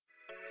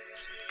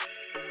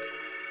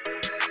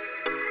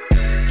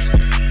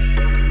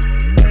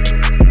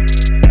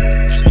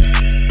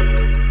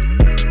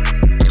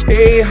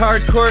Hey,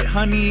 Hardcourt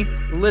Honey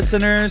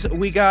listeners,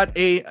 we got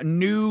a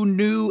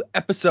new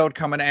episode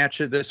coming at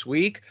you this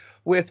week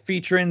with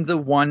featuring the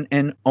one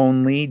and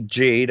only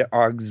Jade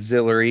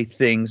Auxiliary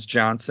Things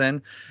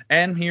Johnson.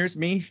 And here's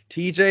me,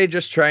 TJ,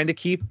 just trying to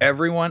keep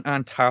everyone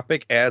on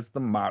topic as the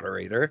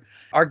moderator.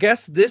 Our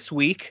guest this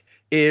week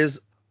is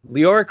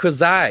Lior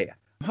Kozai.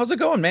 How's it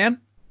going, man?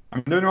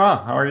 I'm doing well.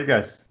 How are you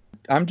guys?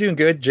 I'm doing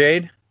good,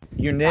 Jade.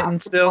 You knitting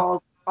still?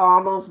 Basketball's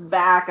almost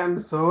back. I'm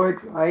so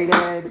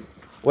excited.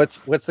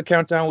 What's the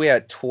countdown? We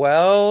at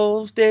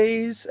 12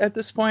 days at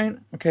this point?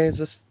 Okay,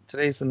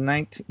 today's the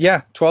 19th?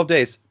 Yeah, 12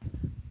 days.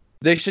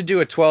 They should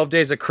do a 12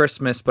 days of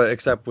Christmas, but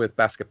except with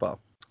basketball.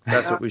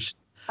 That's what we should.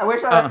 I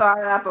wish I had thought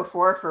of that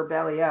before for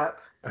Belly Up.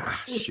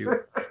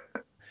 Shoot.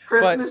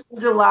 Christmas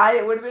in July,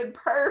 it would have been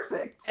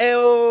perfect.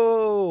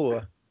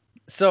 Oh.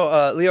 So,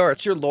 Lior,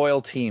 it's your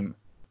loyal team.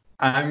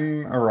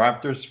 I'm a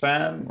Raptors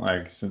fan,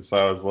 like, since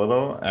I was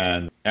little,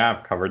 and yeah,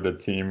 I've covered the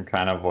team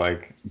kind of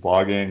like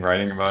blogging,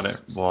 writing about it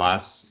the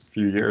last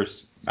few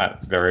years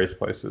at various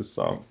places,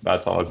 so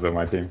that's always been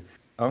my team.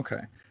 Okay.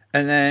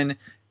 And then,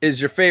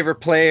 is your favorite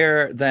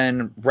player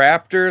then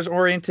Raptors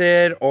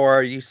oriented,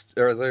 or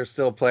there's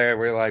still a player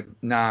where you're like,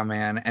 nah,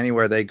 man,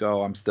 anywhere they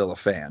go, I'm still a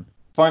fan?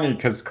 Funny,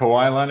 because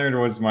Kawhi Leonard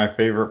was my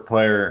favorite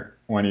player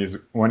when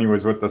he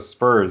was with the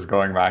Spurs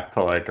going back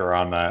to like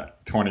around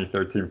that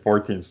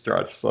 2013-14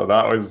 stretch. So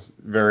that was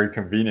very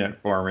convenient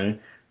for me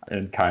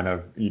in kind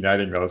of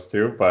uniting those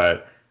two.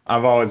 But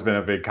I've always been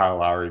a big Kyle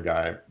Lowry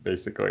guy,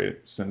 basically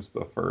since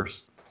the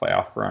first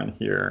playoff run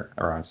here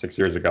around 6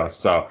 years ago.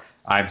 So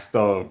I'm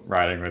still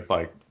riding with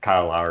like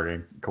Kyle Lowry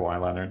and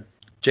Kawhi Leonard.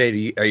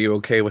 Jade, are you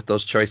okay with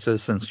those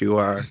choices since you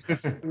are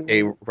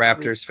a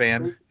Raptors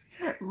fan?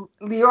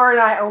 Lior and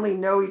I only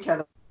know each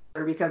other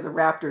because of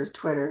Raptors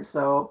Twitter,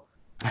 so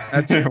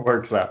it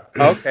works out.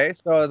 Okay,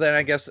 so then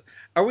I guess,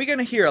 are we going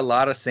to hear a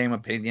lot of same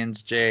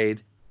opinions,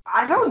 Jade?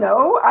 I don't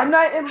know. I'm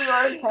not in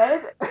Lior's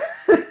head.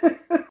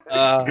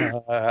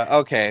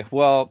 Okay,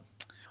 well,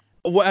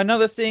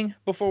 another thing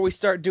before we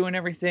start doing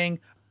everything,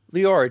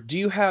 Lior, do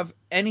you have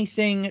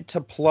anything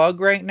to plug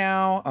right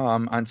now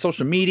on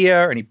social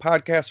media, or any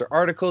podcasts or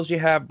articles you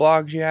have,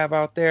 blogs you have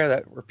out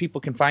there where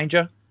people can find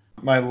you?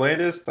 My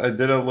latest, I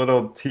did a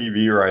little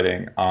TV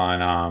writing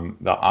on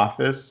The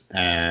Office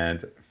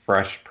and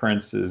Fresh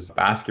Prince's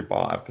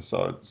basketball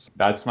episodes.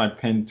 That's my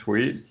pinned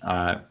tweet.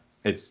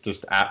 It's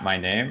just at my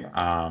name.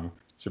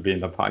 Should be in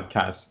the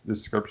podcast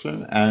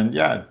description. And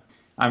yeah,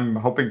 I'm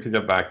hoping to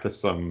get back to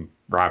some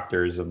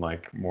Raptors and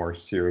like more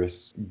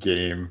serious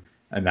game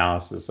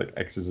analysis, like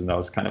X's and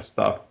O's kind of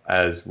stuff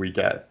as we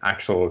get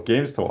actual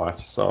games to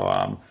watch.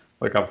 So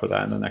look out for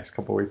that in the next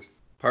couple weeks.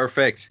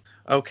 Perfect.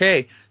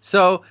 Okay,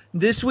 so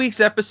this week's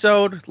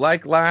episode,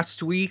 like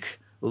last week,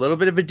 a little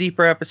bit of a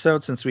deeper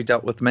episode since we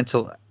dealt with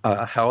mental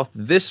health.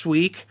 This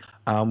week,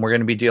 we're going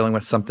to be dealing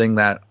with something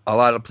that a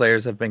lot of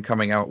players have been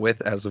coming out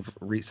with as of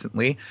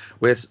recently,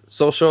 with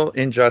social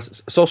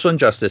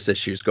injustice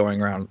issues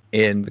going around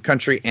in the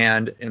country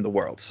and in the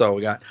world. So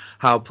we got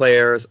how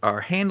players are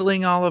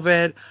handling all of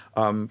it,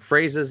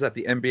 phrases that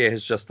the NBA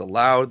has just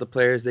allowed the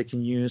players they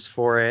can use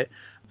for it,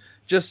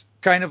 just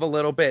kind of a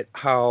little bit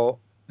how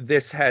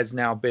this has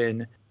now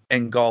been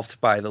engulfed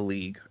by the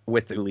league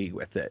with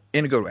it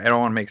in a good way. I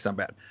don't want to make it sound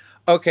bad.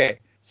 Okay,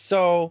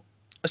 so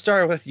I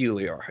started with you,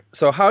 Lior.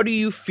 So how do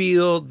you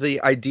feel the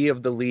idea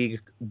of the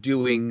league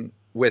doing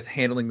with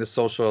handling the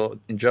social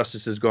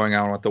injustices going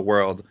on with the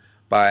world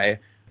by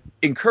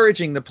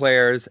encouraging the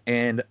players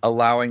and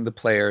allowing the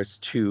players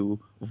to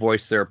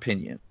voice their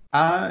opinion?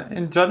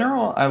 In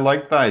general, I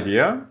like the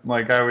idea.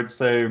 Like, I would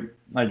say,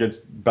 like, it's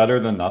better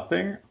than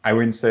nothing. I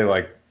wouldn't say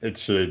like it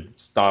should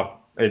stop.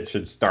 It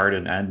should start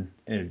and end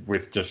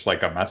with just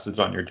like a message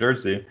on your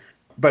jersey.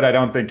 But I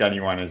don't think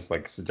anyone is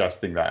like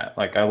suggesting that.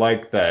 Like, I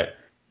like that,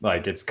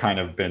 like, it's kind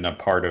of been a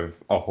part of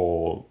a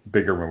whole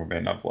bigger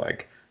movement of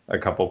like a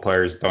couple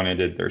players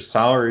donated their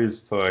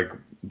salaries to like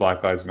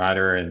Black Lives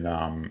Matter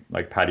and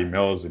like Patty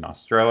Mills in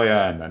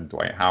Australia, and then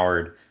Dwight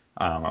Howard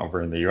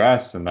over in the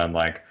US, and then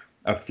like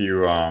a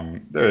few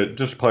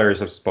just players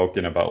have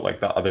spoken about like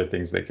the other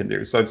things they can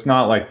do. So it's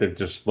not like they've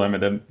just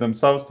limited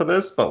themselves to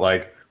this, but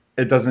like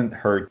it doesn't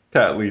hurt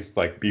to at least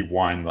like be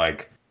one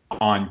like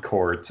on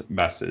court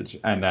message.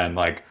 And then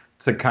like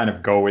to kind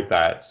of go with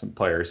that, some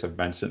players have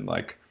mentioned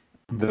like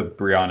the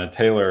Breonna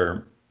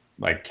Taylor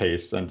like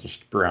case and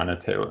just Breonna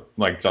Taylor,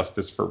 like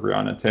justice for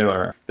Breonna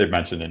Taylor. They've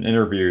mentioned in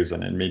interviews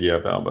and in media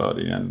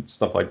availability and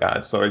stuff like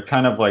that. So it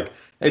kind of like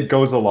it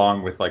goes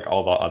along with like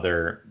all the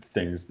other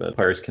things that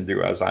players can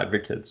do as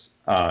advocates.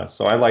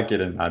 So I like it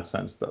in that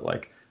sense that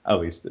like at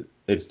least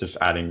it's just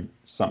adding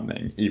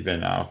something,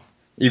 even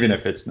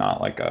if it's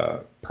not like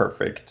a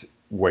perfect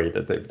way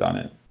that they've done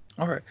it.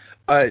 All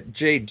right.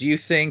 Jay, do you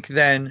think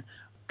then,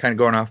 kind of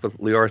going off with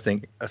Lior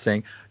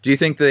saying, do you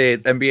think the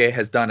NBA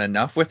has done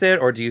enough with it,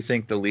 or do you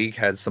think the league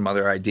has some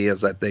other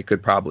ideas that they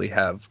could probably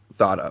have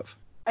thought of?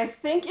 I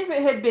think if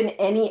it had been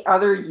any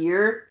other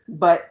year,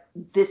 but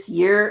this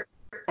year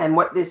and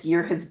what this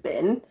year has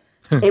been,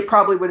 it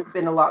probably would have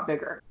been a lot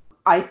bigger.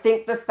 I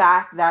think the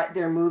fact that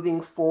they're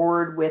moving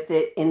forward with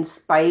it in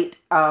spite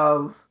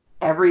of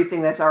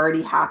everything that's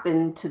already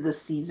happened to the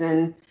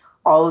season,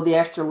 all of the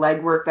extra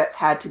legwork that's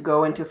had to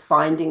go into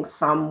finding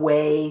some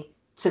way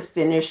to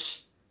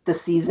finish the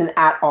season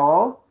at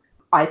all,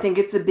 I think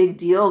it's a big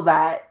deal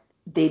that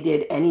they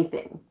did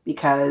anything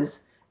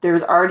because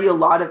there's already a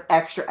lot of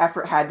extra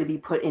effort had to be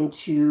put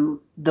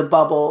into the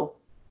bubble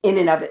in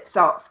and of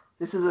itself.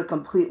 This is a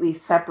completely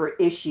separate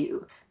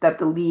issue that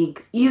the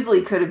league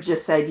easily could have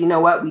just said, you know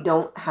what, we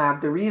don't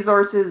have the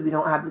resources, we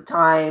don't have the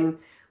time,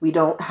 we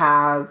don't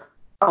have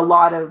a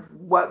lot of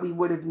what we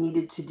would have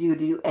needed to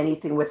do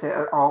anything with it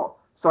at all.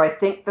 So I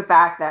think the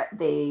fact that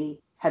they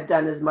have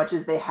done as much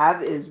as they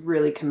have is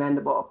really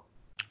commendable.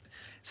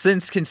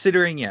 Since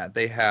considering,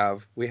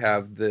 we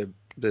have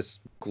this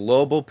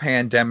global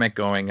pandemic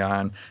going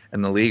on,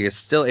 and the league is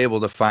still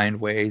able to find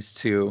ways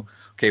to,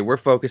 okay, we're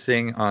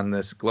focusing on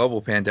this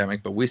global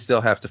pandemic, but we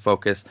still have to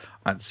focus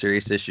on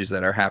serious issues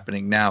that are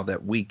happening now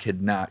that we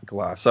could not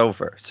gloss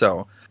over.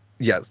 So,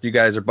 yes, you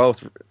guys are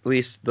both, at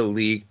least the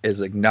league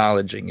is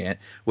acknowledging it,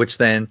 which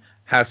then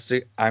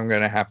I'm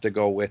going to have to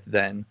go with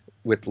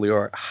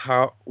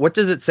Lior. What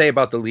does it say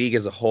about the league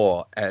as a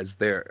whole as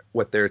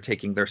what they're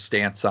taking their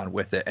stance on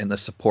with it and the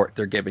support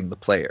they're giving the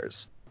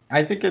players?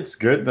 I think it's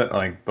good that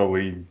like the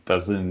league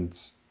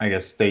doesn't, I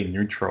guess, stay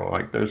neutral.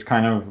 Like there's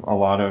kind of a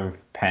lot of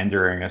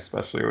pandering,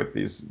 especially with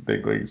these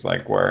big leagues,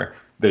 like where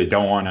they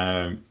don't want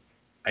to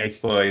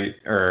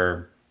isolate,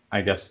 or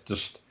I guess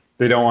just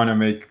they don't want to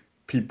make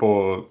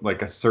people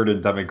like a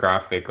certain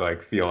demographic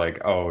like feel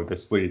like, oh,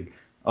 this league,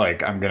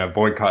 like I'm gonna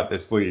boycott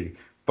this league.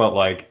 But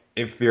like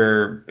if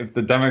the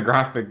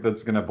demographic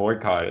that's gonna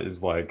boycott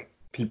is like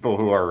people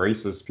who are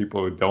racist,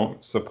 people who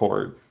don't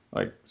support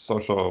like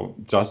social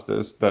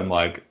justice, then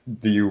like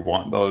do you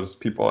want those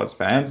people as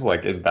fans?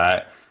 Like is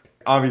that,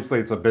 obviously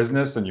it's a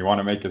business and you want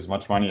to make as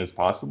much money as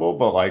possible,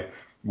 but like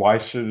why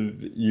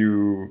should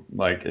you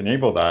like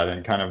enable that?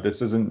 And kind of this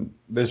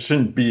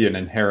shouldn't be an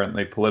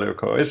inherently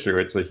political issue.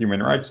 It's a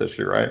human rights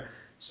issue, right?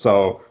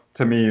 So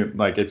to me,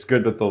 like it's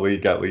good that the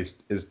league at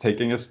least is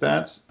taking a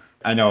stance.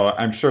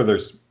 I'm sure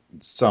there's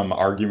some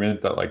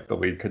argument that like the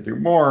league could do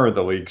more,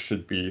 the league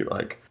should be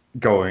like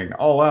going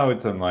all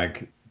out and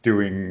like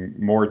doing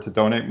more to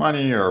donate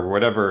money or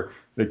whatever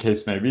the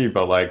case may be.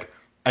 But like,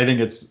 I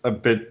think it's a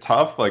bit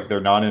tough. Like they're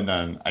not in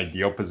an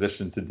ideal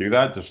position to do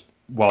that. Just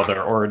while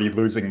they're already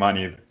losing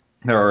money,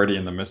 they're already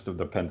in the midst of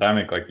the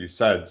pandemic, like you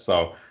said.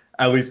 So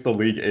at least the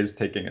league is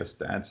taking a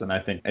stance, and I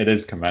think it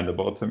is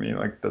commendable to me,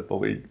 like that the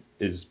league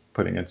is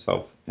putting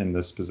itself in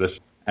this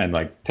position and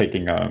like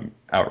taking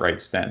outright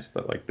stance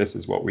that like this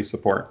is what we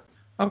support.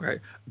 Okay,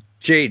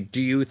 Jade, do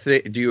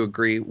you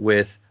agree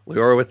with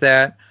Lior with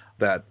that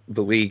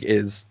the league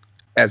is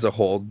as a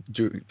whole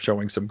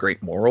showing some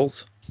great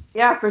morals?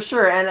 Yeah, for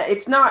sure. And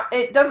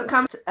it doesn't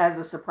come as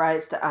a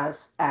surprise to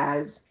us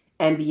as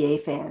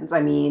NBA fans.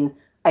 I mean,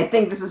 I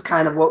think this is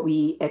kind of what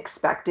we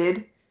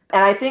expected.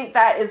 And I think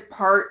that is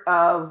part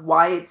of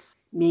why it's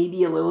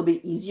maybe a little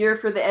bit easier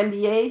for the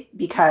NBA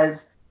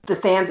because the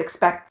fans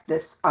expect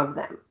this of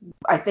them.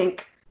 I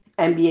think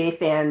NBA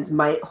fans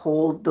might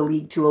hold the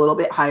league to a little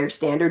bit higher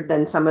standard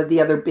than some of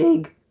the other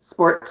big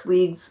sports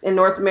leagues in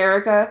North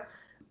America.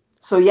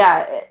 So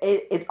yeah,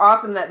 it's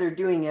awesome that they're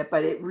doing it,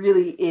 but it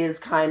really is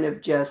kind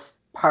of just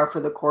par for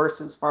the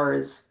course as far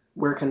as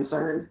we're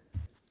concerned.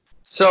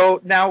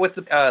 So now with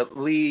the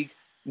league,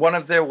 one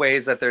of their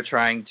ways that they're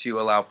trying to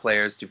allow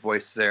players to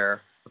voice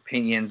their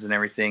opinions and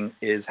everything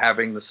is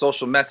having the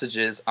social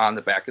messages on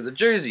the back of the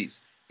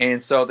jerseys.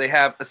 And so they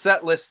have a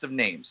set list of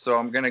names. So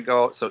I'm going to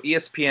go. So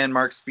ESPN,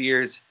 Mark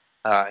Spears,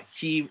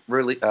 he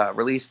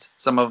released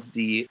some of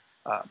the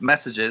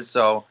messages.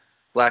 So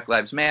Black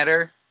Lives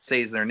Matter,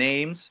 says their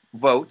names,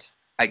 vote,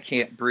 I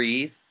can't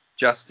breathe,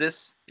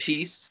 justice,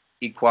 peace,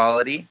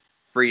 equality,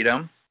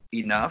 freedom,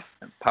 enough,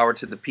 power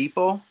to the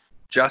people,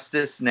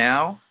 justice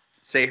now,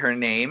 say her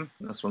name,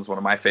 this one's one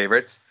of my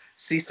favorites,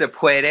 si se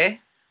puede,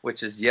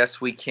 which is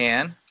yes we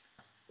can,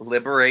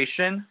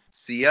 liberation,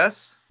 see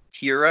us,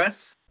 hear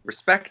us,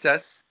 respect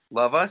us,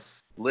 love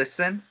us,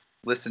 listen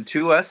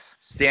to us,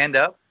 stand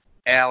up,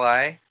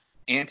 ally,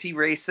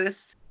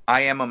 anti-racist,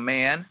 I am a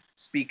man,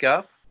 speak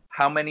up,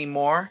 how many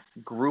more,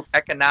 group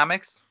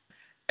economics,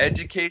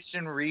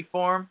 education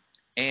reform,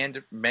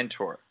 and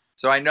mentor.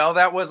 So I know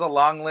that was a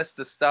long list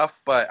of stuff,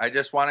 but I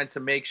just wanted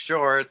to make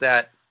sure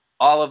that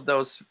all of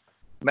those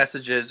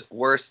messages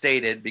were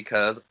stated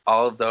because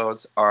all of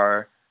those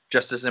are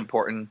just as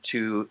important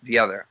to the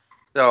other.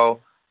 So,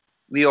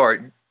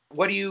 Lior,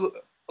 what do you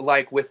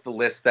like with the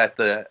list that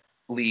the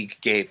league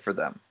gave for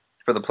them,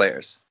 for the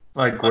players?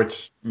 Like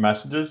which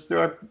messages do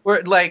I?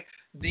 Or like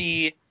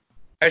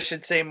I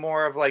should say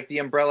more of like the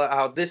umbrella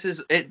out.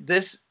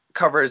 This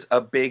covers a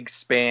big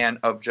span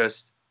of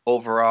just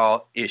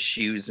overall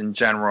issues in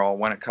general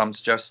when it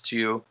comes just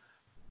to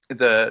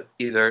the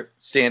either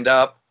stand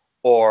up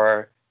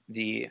or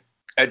the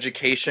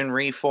education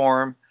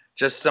reform,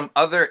 just some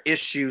other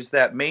issues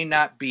that may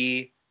not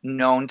be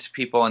known to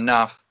people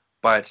enough,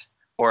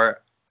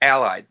 or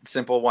allied.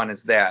 Simple one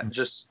is that.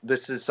 Just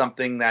this is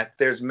something that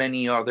there's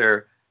many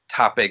other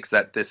topics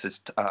that this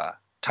is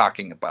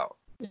talking about.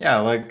 Yeah,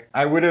 like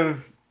I would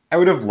have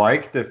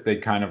liked if they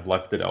kind of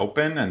left it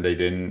open and they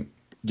didn't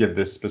give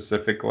this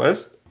specific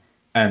list,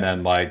 and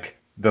then like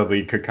the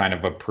league could kind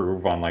of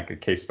approve on like a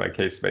case by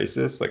case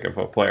basis. Like if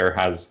a player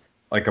has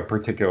like a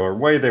particular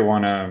way they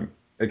want to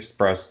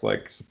express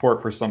like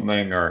support for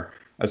something, or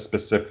a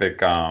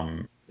specific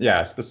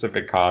a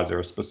specific cause or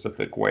a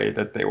specific way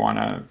that they want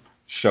to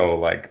show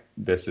like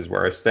this is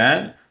where I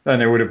stand,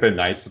 then it would have been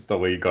nice if the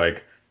league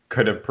like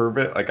could approve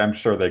it. Like I'm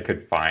sure they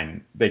could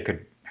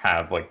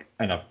have like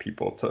enough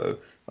people to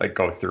like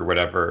go through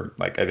whatever,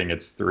 like I think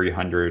it's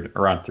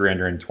around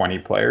 320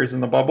 players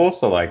in the bubble.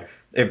 So like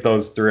if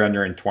those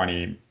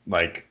 320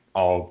 like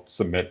all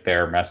submit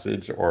their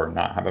message or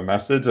not have a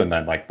message, and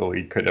then like the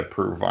league could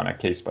approve on a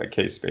case by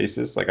case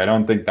basis, like I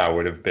don't think that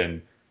would have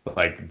been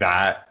like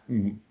that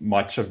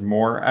much of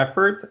more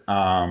effort.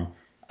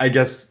 I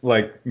guess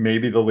like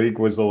maybe the league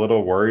was a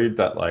little worried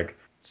that like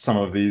some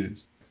of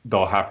these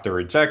they'll have to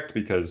reject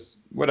because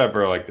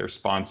whatever, like their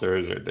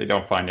sponsors, or they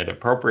don't find it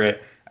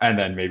appropriate, and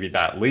then maybe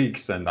that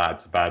leaks and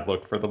that's a bad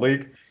look for the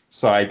league.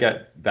 So I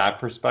get that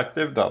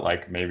perspective that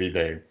like maybe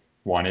they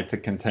wanted to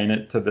contain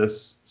it to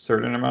this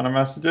certain amount of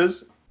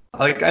messages.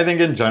 Like I think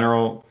in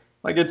general,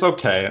 like it's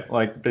okay.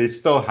 Like they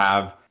still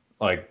have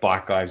like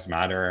Black Lives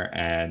Matter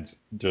and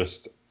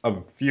just a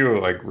few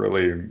like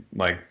really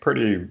like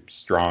pretty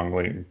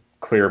strongly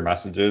clear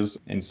messages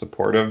in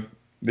support of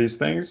these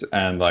things,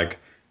 and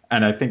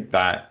I think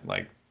that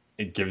like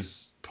it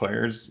gives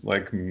players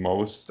like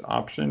most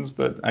options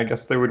that I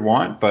guess they would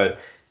want. But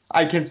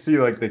I can see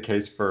like the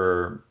case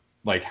for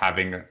like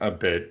having a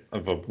bit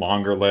of a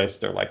longer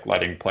list, or like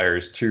letting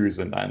players choose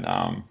and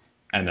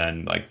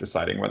then like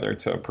deciding whether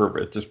to approve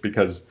it, just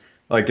because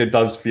like it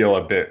does feel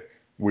a bit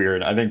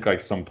weird. I think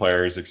like some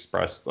players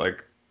expressed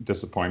like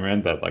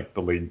disappointment that like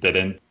the league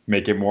didn't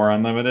make it more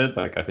unlimited.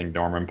 Like I think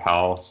Norman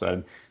Powell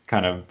said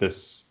kind of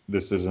this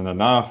isn't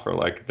enough, or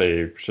like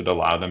they should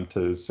allow them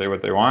to say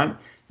what they want.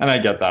 And I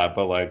get that,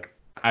 but like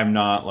I'm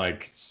not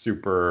like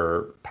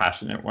super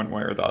passionate one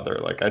way or the other.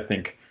 Like I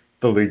think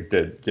the league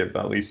did give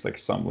at least like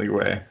some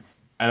leeway.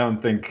 I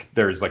don't think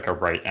there's like a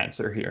right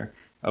answer here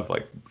of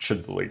like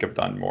should the league have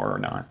done more or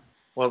not.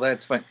 Well,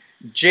 that's fine.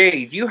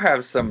 Jade, you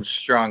have some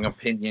strong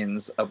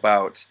opinions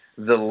about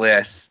the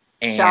list,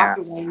 and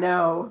Shocking, I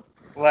know.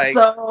 like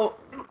So,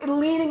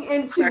 leaning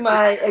into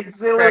my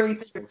auxiliary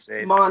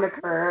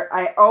moniker,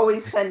 I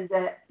always tend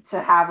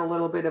to have a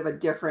little bit of a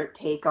different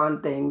take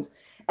on things.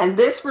 And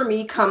this for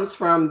me comes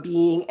from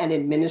being an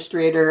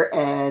administrator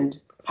and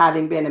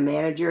having been a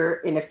manager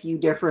in a few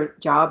different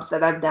jobs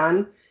that I've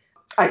done.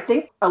 I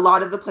think a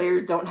lot of the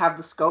players don't have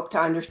the scope to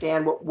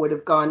understand what would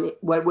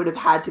have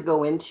had to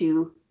go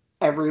into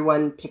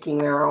everyone picking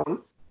their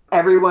own.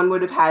 Everyone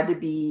would have had to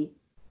be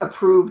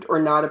approved or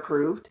not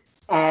approved.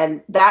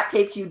 And that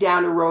takes you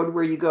down a road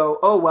where you go,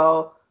 oh,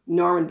 well,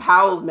 Norman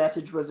Powell's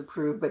message was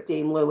approved, but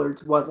Dame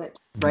Lillard's wasn't,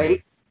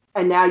 right?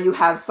 And now you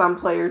have some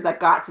players that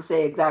got to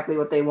say exactly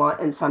what they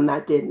want and some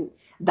that didn't.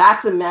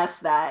 That's a mess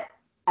that,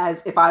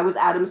 as if I was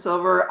Adam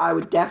Silver, I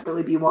would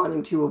definitely be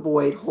wanting to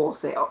avoid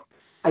wholesale.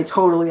 I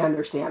totally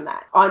understand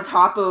that. On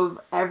top of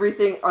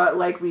everything,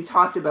 like we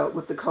talked about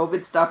with the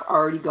COVID stuff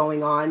already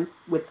going on,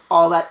 with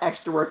all that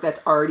extra work that's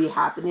already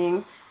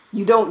happening,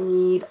 you don't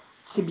need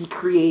to be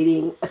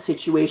creating a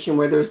situation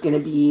where there's going to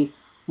be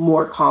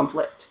more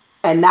conflict.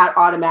 And that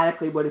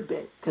automatically would have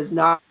been, because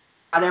not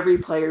every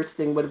player's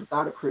thing would have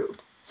got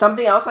approved.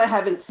 Something else I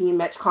haven't seen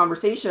much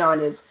conversation on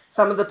is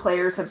some of the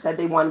players have said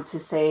they wanted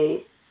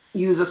to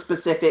use a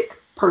specific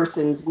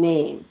person's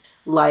name,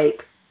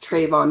 like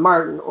Trayvon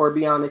Martin or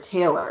Breonna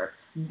Taylor.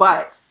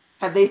 But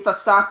have they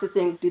stopped to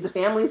think, do the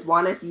families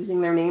want us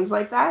using their names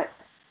like that?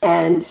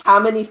 And how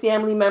many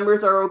family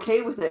members are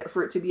okay with it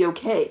for it to be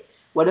okay?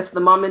 What if the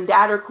mom and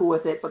dad are cool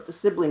with it, but the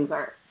siblings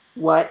aren't?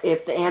 What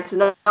if the aunts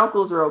and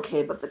uncles are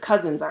okay, but the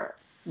cousins aren't?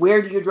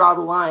 Where do you draw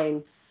the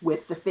line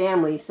with the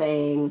family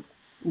saying,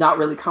 not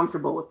really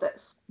comfortable with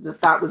this,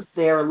 that was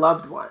their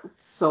loved one?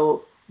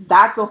 So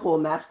that's a whole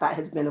mess that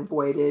has been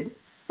avoided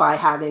by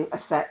having a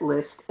set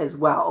list as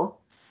well.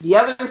 The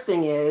other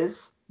thing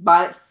is,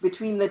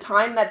 between the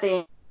time that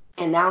they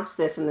announced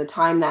this and the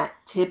time that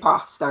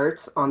tip-off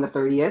starts on the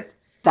 30th,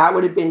 that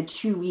would have been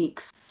 2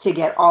 weeks to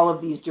get all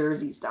of these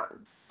jerseys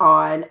done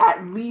on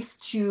at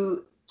least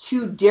two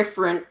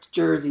different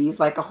jerseys,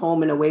 like a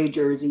home and away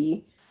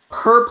jersey,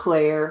 per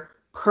player,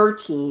 per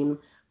team,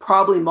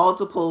 probably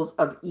multiples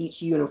of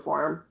each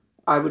uniform.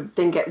 I would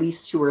think at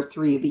least 2 or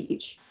 3 of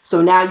each.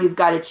 So now you've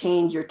got to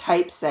change your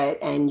typeset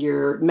and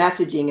your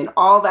messaging and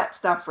all that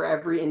stuff for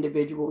every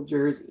individual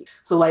jersey.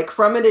 So like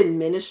from an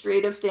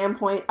administrative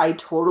standpoint, I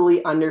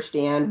totally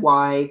understand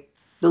why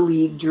the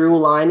league drew a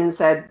line and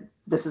said,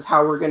 this is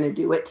how we're going to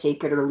do it,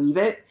 take it or leave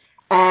it.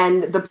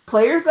 And the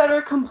players that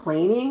are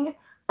complaining,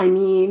 I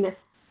mean,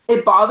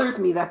 it bothers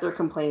me that they're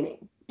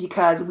complaining,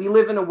 because we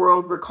live in a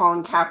world where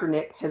Colin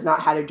Kaepernick has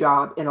not had a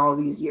job in all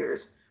these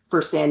years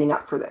for standing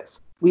up for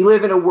this. We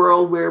live in a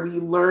world where we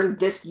learned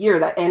this year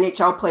that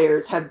NHL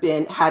players have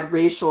had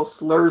racial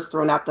slurs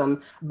thrown at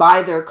them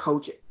by their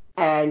coaches.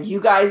 And you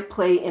guys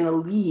play in a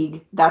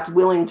league that's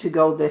willing to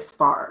go this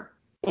far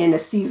in a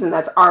season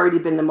that's already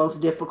been the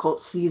most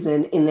difficult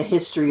season in the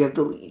history of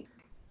the league.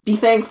 Be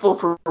thankful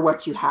for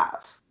what you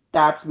have.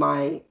 That's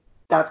kind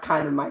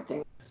of my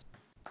thing.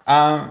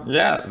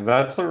 Yeah,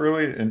 that's a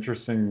really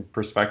interesting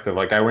perspective.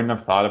 Like I wouldn't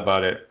have thought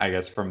about it, I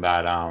guess, from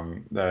that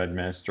the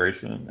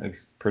administration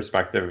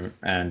perspective.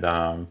 And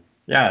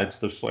yeah, it's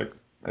just like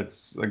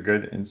it's a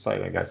good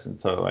insight, I guess,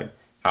 into like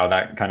how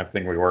that kind of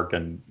thing would work,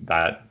 and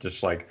that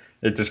just like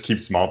it just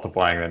keeps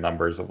multiplying the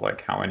numbers of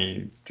like how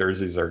many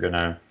jerseys are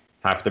gonna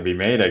have to be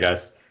made, I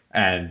guess.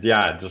 And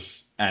yeah,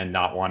 just and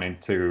not wanting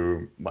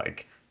to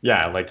like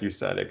yeah, like you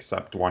said,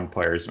 accept one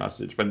player's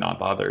message but not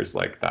the others,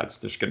 like that's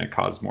just going to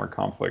cause more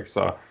conflict.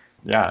 So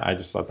yeah, I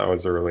just thought that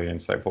was a really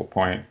insightful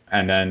point.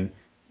 And then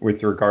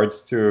with regards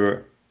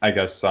to, I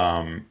guess,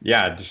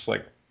 yeah, just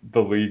like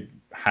the league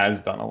has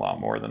done a lot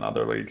more than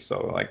other leagues.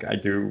 So like I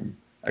do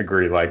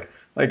agree. Like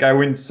I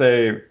wouldn't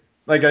say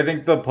like I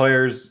think the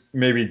players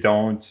maybe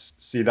don't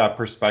see that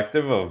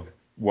perspective of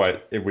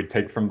what it would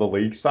take from the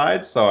league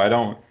side. So I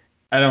don't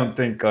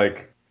think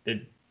like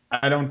it.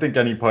 I don't think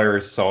any player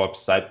is so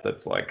upset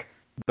that's like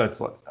I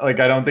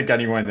don't think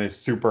anyone is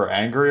super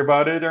angry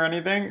about it or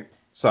anything.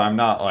 So I'm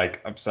not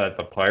like upset at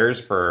the players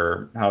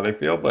for how they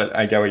feel, but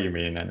I get what you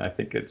mean, and I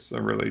think it's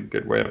a really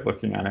good way of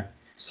looking at it.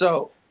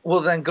 So, well,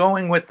 then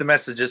going with the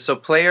messages, so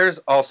players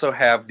also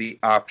have the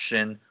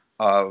option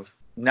of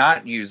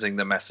not using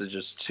the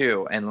messages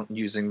too and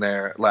using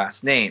their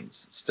last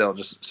names. Still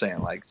just saying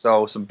like,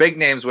 so some big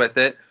names with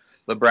it,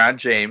 LeBron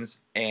James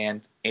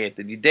and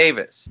Anthony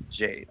Davis.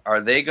 Jade,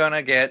 are they going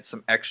to get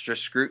some extra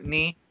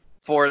scrutiny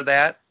for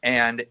that?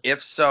 And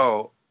if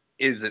so,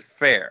 is it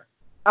fair?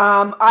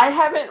 I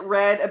haven't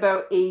read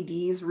about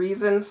AD's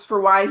reasons for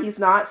why he's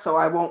not, so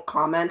I won't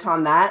comment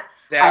on that.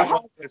 That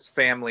was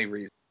family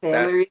reasons.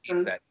 Family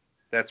reasons?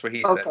 That's what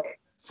he said. Okay.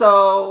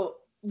 So,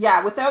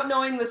 yeah, without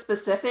knowing the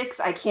specifics,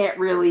 I can't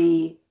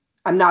really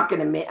I'm not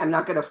going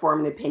to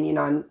form an opinion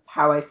on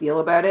how I feel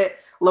about it.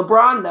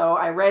 LeBron, though,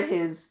 I read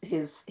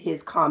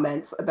his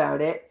comments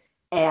about it,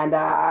 and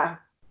I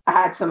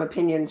had some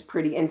opinions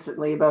pretty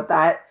instantly about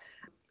that.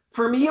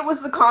 For me, it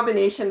was the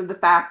combination of the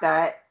fact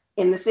that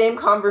in the same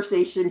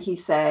conversation, he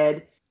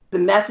said the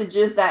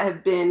messages that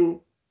have been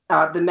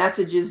the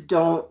messages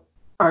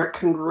aren't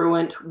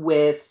congruent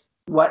with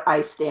what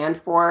I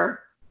stand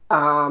for.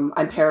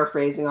 I'm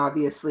paraphrasing,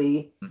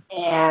 obviously,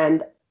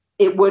 and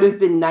it would have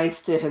been nice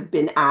to have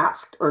been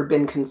asked or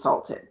been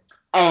consulted.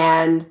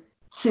 And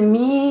to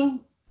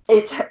me,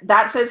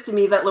 that says to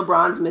me that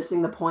LeBron's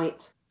missing the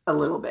point a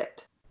little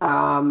bit.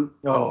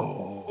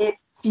 It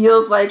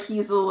feels like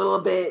he's a little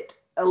bit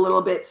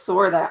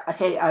sore that,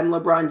 hey, I'm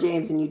LeBron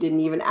James and you didn't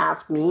even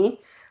ask me.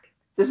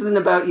 This isn't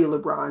about you,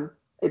 LeBron.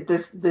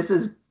 This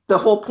is the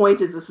whole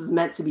point is this is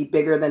meant to be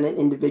bigger than an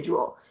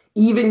individual.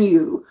 Even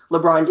you,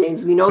 LeBron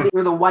James, we know that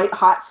you're the white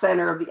hot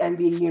center of the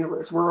NBA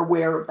universe. We're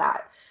aware of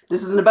that.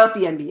 This isn't about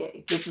the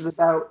NBA. This is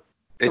about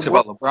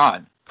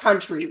LeBron.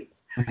 Country.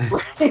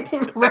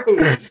 Right.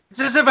 This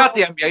isn't about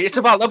the NBA. It's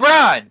about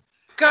LeBron.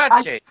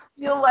 Gotcha. I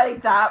feel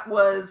like that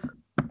was,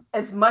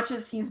 as much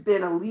as he's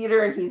been a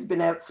leader and he's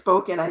been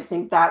outspoken, I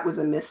think that was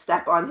a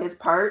misstep on his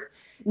part.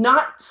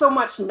 Not so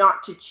much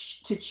not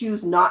to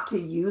choose not to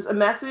use a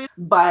message,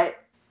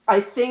 but I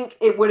think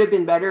it would have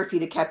been better if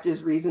he'd have kept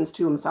his reasons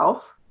to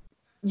himself.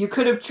 You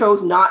could have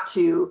chose not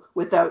to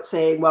without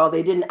saying, well,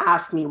 they didn't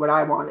ask me what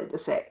I wanted to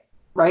say,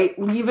 right?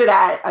 Leave it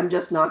at, I'm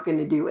just not going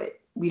to do it.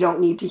 We don't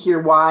need to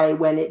hear why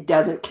when it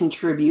doesn't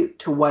contribute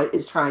to what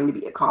is trying to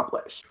be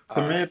accomplished.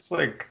 To me, it's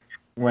like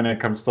when it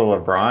comes to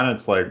LeBron,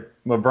 it's like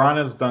LeBron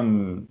has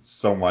done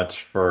so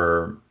much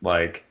for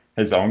like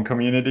his own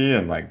community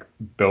and like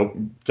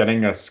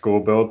getting a school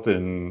built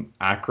in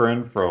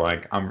Akron for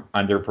like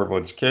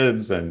underprivileged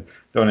kids and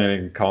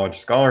donating college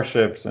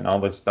scholarships and all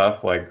this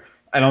stuff. Like,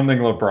 I don't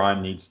think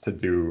LeBron needs to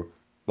do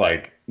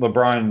like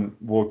LeBron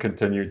will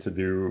continue to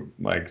do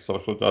like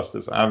social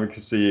justice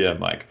advocacy and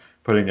like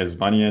putting his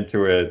money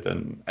into it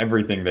and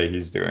everything that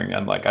he's doing.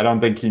 And like, I don't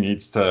think he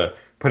needs to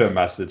put a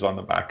message on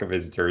the back of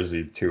his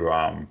jersey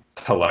to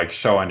like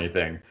show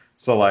anything.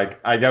 So like,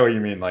 I get what you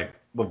mean. Like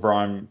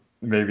LeBron,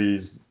 maybe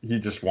he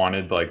just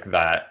wanted like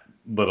that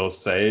little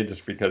say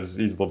just because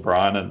he's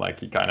LeBron and like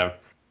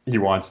he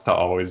wants to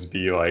always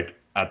be like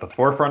at the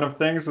forefront of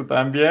things with the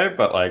NBA.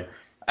 But like,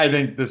 I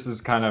think this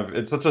is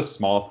it's such a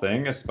small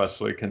thing,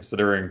 especially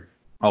considering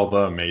all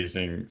the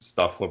amazing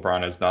stuff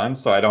LeBron has done.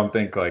 So I don't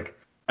think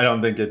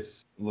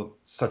it's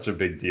such a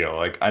big deal.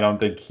 Like, I don't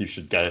think he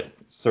should get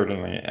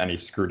certainly any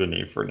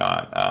scrutiny for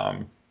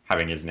not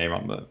having his name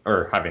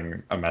or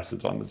having a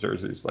message on the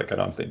jerseys. Like, I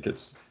don't think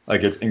it's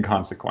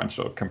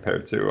inconsequential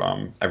compared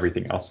to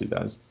everything else he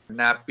does.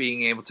 Not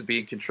being able to be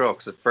in control,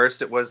 because at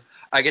first it was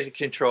I get to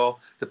control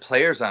the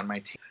players on my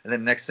team, and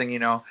then next thing you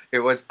know, it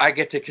was I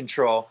get to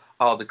control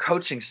all the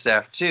coaching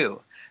staff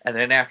too. And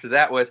then after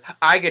that was,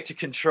 I get to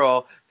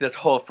control the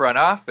whole front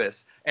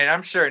office. And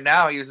I'm sure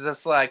now he was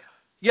just like,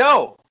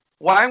 yo,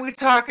 why are we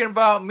talking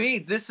about me?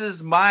 This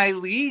is my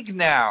league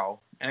now.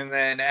 And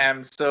then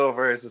Adam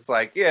Silver is just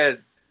like, yeah,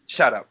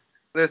 shut up.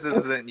 This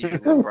isn't you,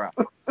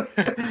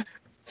 LeBron.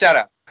 Shut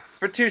up.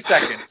 For 2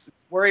 seconds.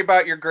 Worry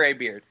about your gray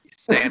beard,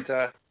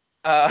 Santa.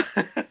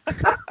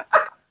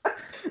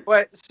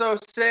 But so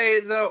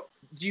say, though,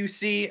 do you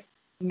see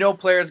no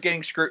players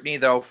getting scrutiny,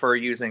 though, for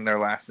using their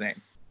last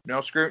name?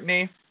 No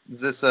scrutiny?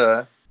 Is this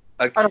I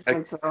don't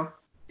think so.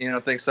 You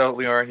don't think so,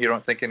 Lior? You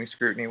don't think any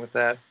scrutiny with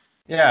that?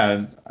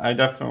 Yeah, I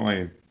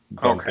definitely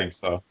don't Okay. think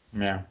so.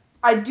 Yeah.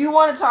 I do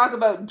want to talk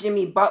about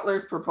Jimmy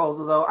Butler's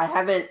proposal, though. I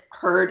haven't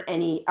heard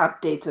any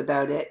updates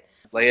about it.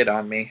 Lay it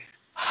on me.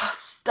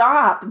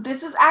 Stop.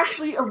 This is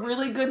actually a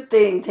really good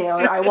thing,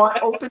 Taylor. I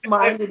want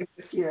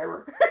open-mindedness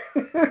here.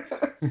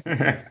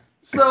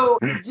 So,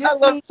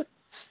 Jimmy...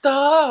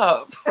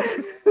 Stop.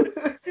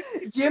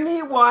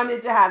 Jimmy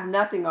wanted to have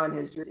nothing on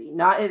his jersey,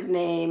 not his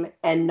name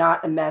and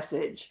not a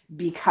message,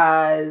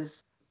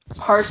 because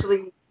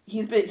partially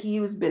he's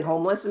been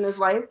homeless in his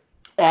life,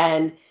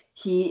 and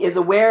he is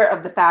aware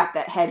of the fact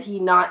that had he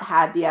not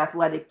had the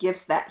athletic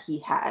gifts that he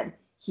had,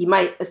 he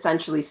might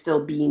essentially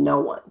still be no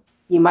one.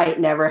 He might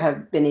never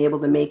have been able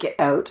to make it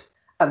out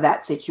of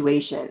that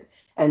situation.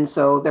 And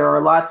so there are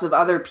lots of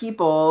other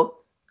people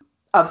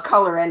of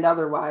color and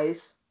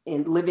otherwise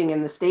living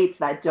in the States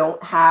that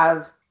don't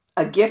have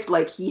a gift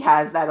like he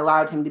has that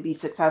allowed him to be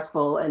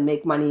successful and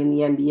make money in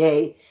the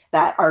NBA,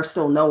 that are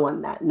still no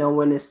one, that no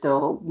one is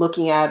still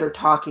looking at or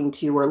talking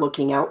to or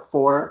looking out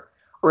for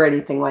or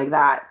anything like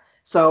that.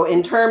 So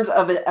in terms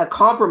of a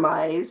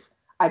compromise,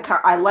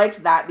 I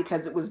liked that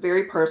because it was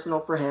very personal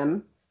for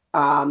him.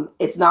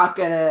 It's not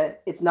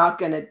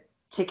gonna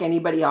tick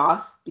anybody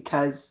off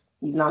because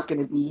he's not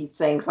gonna be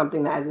saying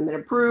something that hasn't been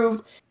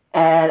approved.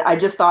 And I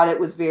just thought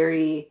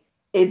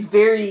it's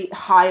very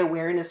high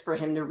awareness for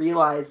him to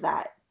realize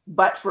that.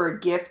 But for a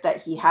gift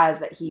that he has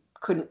that he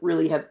couldn't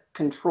really have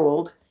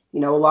controlled, a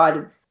lot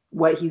of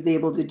what he's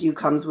able to do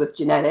comes with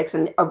genetics,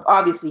 and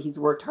obviously he's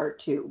worked hard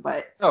too.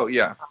 But Oh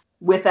yeah.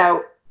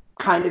 Without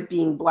kind of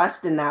being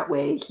blessed in that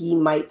way, he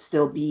might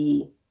still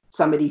be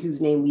somebody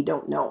whose name we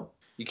don't know.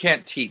 You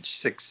can't teach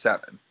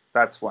 6'7".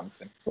 That's one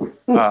thing.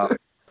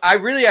 I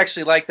really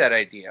actually like that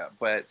idea,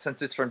 but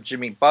since it's from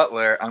Jimmy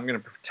Butler, I'm going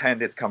to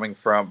pretend it's coming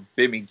from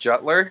Bimmy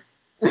Jutler,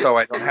 so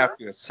I don't have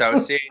to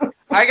associate.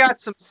 I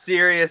got some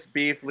serious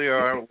beef,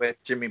 Lior, with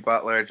Jimmy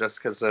Butler just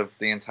because of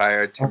the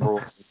entire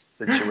Timberwolves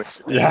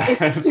situation. Yeah.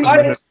 I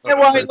understand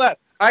why he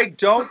left. I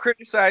don't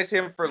criticize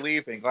him for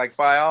leaving. Like,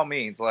 by all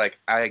means, like,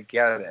 I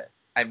get it.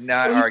 I'm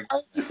not arguing.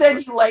 He said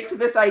he liked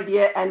this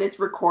idea, and it's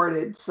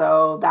recorded,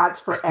 so that's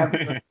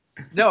forever.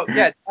 No,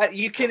 yeah,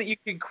 you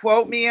can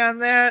quote me on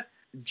that,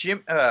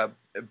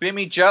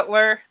 Bimmy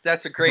Jutler.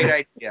 That's a great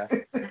idea.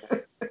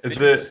 Is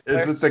it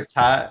the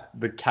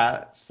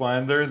cat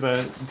slander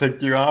that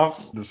ticked you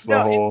off? Just the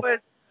whole... It was.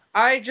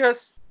 I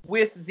just,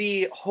 with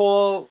the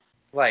whole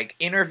like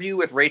interview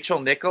with Rachel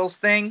Nichols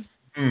thing.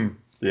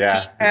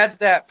 Yeah. He had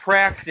that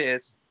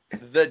practice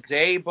the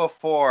day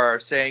before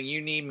saying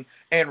you need me,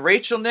 and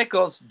Rachel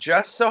Nichols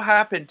just so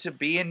happened to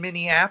be in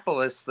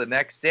Minneapolis the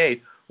next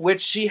day,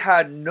 which she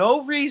had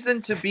no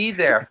reason to be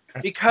there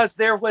because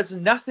there was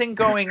nothing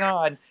going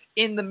on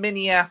in the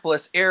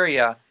Minneapolis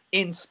area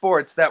in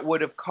sports that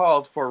would have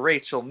called for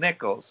Rachel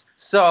Nichols.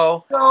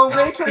 So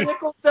Rachel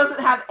Nichols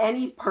doesn't have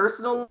any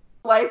personal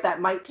life that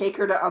might take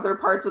her to other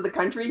parts of the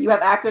country. You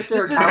have access to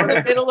her calendar.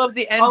 In the middle of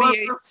the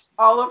NBA.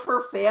 All of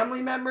her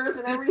family members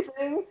and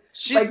everything.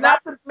 She's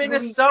not from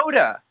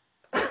Minnesota.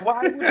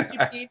 Why would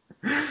she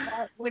be?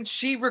 When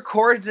she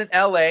records in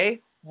LA,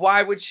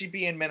 why would she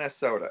be in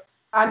Minnesota?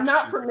 I'm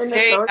not from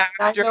Minnesota.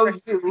 I know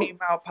you. Came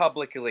out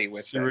publicly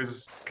with she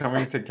was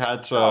coming to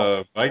catch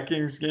a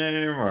Vikings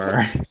game,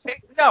 or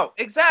no,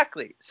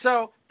 exactly.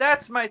 So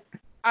that's by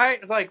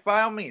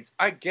all means,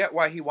 I get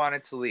why he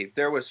wanted to leave.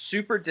 There was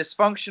super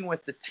dysfunction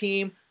with the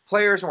team.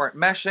 Players weren't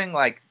meshing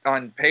like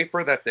on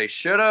paper that they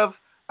should have.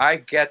 I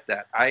get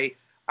that.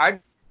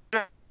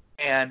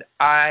 And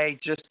I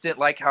just didn't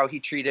like how he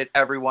treated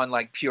everyone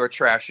like pure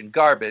trash and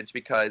garbage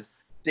because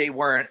they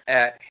weren't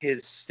at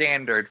his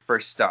standard for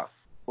stuff.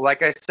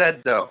 Like I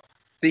said, though,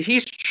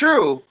 he's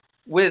true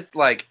with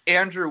like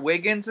Andrew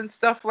Wiggins and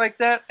stuff like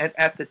that. And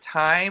at the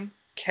time,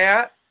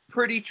 Cat,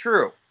 pretty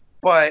true.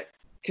 But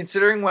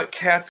considering what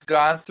Cat's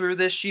gone through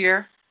this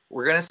year,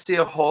 we're going to see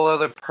a whole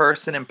other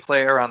person and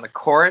player on the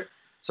court.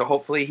 So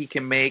hopefully he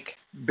can make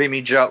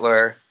Bimmy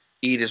Jutler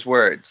eat his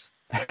words.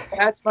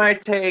 That's my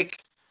take.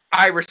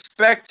 I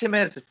respect him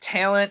as a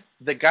talent.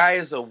 The guy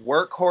is a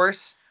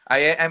workhorse. I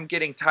am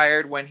getting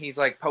tired when he's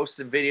like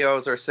posting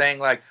videos or saying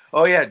like,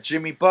 oh yeah,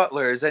 Jimmy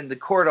Butler is in the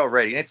court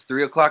already and it's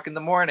 3:00 in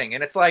the morning.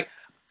 And it's like,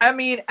 I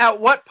mean, at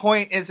what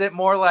point is it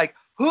more like,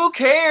 who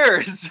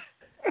cares?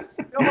 You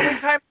know how many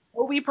times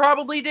Kobe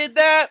probably did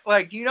that?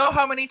 Like, you know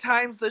how many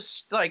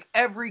times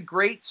every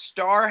great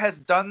star has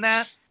done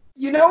that?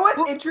 You know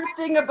what's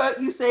interesting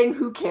about you saying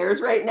who cares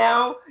right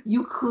now?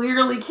 You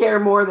clearly care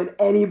more than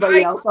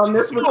anybody I else on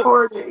this do.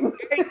 recording.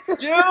 I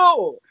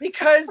do,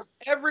 because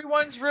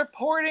everyone's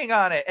reporting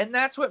on it, and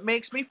that's what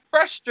makes me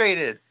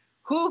frustrated.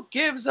 Who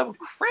gives a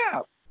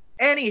crap?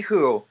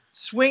 Anywho,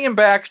 swinging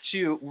back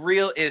to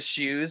real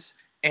issues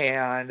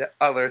and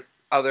other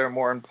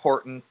more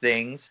important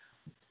things.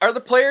 Are the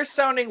players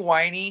sounding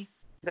whiny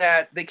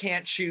that they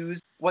can't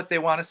choose what they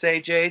want to say,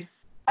 Jade?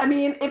 I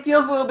mean, it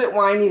feels a little bit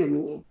whiny to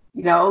me.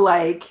 You know,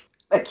 like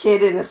a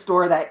kid in a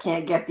store that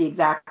can't get the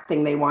exact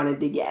thing they wanted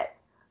to get.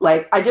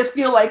 Like, I just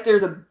feel like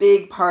there's a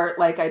big part,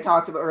 like I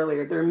talked about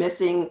earlier, they're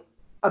missing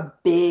a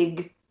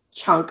big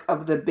chunk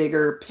of the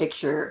bigger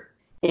picture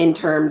in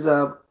terms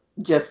of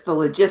just the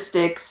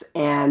logistics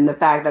and the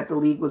fact that the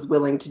league was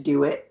willing to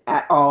do it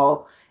at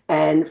all.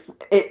 And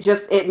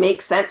it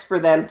makes sense for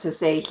them to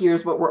say,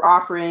 here's what we're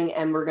offering,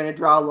 and we're going to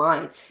draw a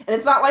line. And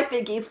it's not like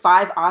they gave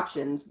 5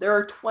 options. There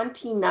are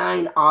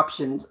 29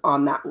 options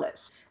on that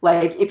list.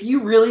 Like, if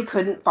you really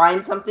couldn't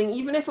find something,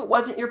 even if it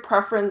wasn't your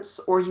preference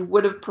or you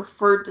would have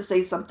preferred to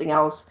say something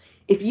else,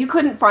 if you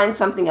couldn't find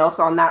something else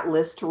on that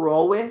list to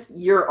roll with,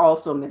 you're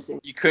also missing.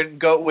 You couldn't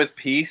go with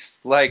peace?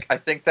 Like, I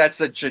think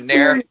that's a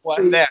generic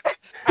one there.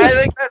 I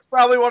think that's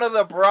probably one of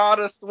the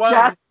broadest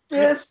ones.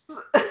 Justice.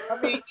 I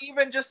mean,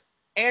 even just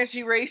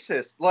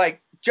anti-racist,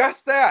 like,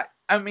 just that.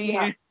 I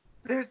mean,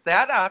 There's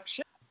that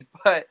option.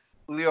 But,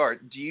 Lior,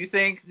 do you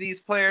think these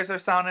players are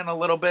sounding a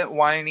little bit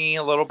whiny,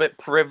 a little bit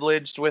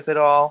privileged with it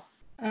all?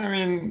 I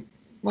mean,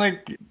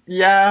 like,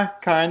 yeah,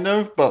 kind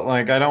of, but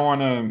like, I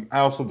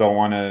also don't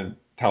want to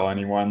tell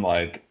anyone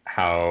like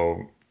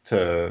how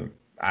to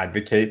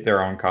advocate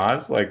their own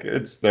cause. Like,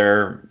 it's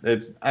their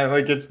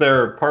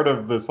part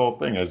of this whole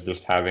thing is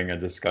just having a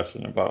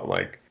discussion about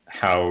like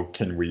how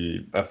can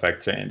we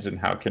affect change and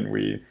how can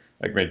we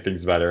like make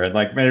things better. And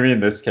like maybe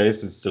in this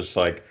case, it's just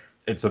like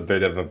it's a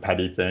bit of a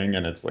petty thing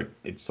and it's like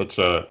it's such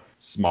a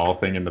small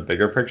thing in the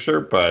bigger picture,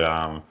 but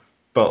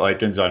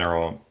like in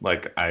general,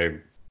 like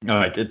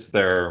like it's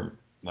their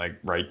like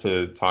right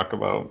to talk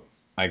about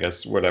I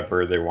guess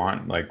whatever they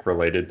want like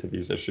related to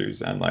these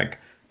issues and like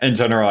in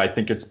general I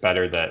think it's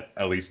better that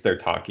at least they're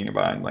talking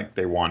about it and like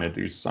they want to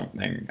do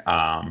something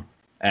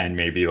and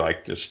maybe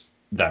like just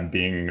them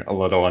being a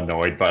little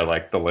annoyed by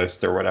like the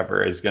list or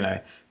whatever is gonna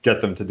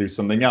get them to do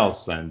something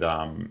else and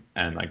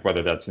like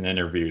whether that's in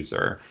interviews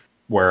or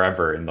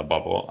wherever in the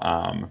bubble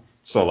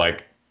so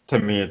like to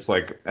me, it's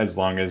like as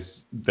long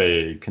as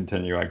they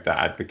continue like the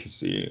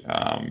advocacy,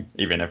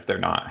 even if they're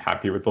not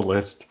happy with the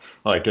list,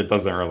 like it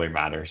doesn't really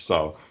matter.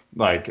 So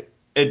like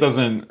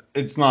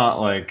it's not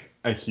like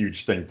a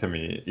huge thing to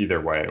me either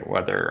way,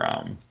 whether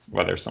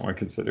someone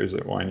considers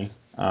it whiny.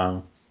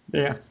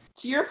 Yeah.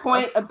 To your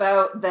point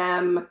about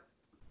them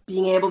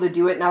being able to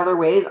do it in other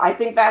ways, I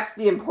think that's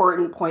the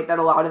important point that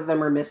a lot of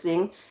them are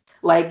missing.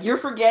 Like, you're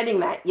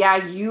forgetting that,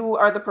 yeah, you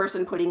are the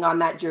person putting on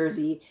that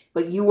jersey,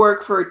 but you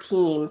work for a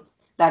team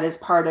that is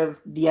part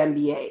of the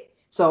NBA.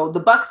 So the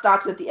buck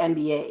stops at the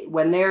NBA.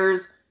 When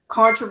there's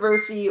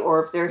controversy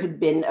or if there had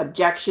been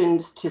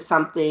objections to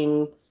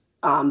something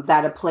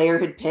that a player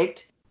had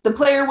picked, the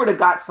player would have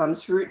got some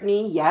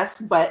scrutiny,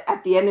 yes, but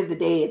at the end of the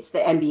day, it's the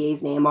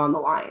NBA's name on the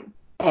line.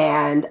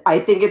 And I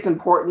think it's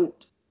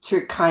important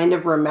to kind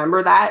of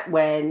remember that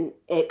when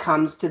it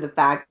comes to the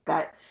fact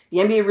that the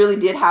NBA really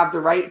did have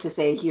the right to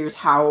say, here's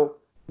how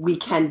we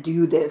can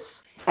do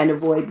this and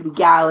avoid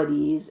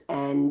legalities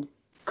and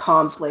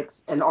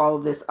conflicts and all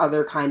of this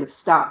other kind of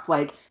stuff.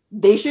 Like,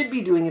 they should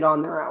be doing it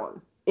on their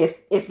own.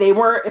 If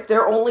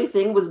their only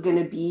thing was going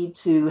to be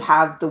to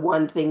have the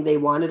one thing they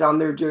wanted on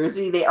their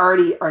jersey, they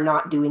already are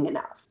not doing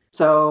enough.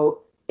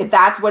 So if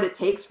that's what it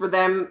takes for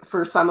them,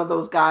 for some of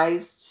those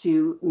guys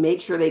to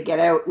make sure they get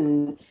out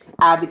and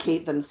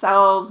advocate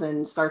themselves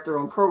and start their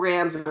own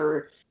programs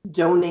or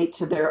donate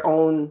to their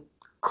own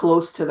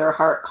close to their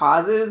heart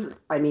causes,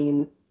 I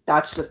mean,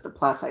 that's just a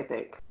plus, I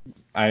think.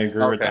 I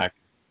agree with that.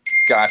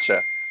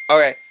 Gotcha.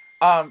 Okay.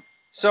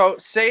 So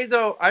say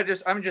though,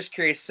 I'm just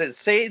curious.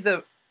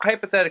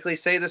 Hypothetically,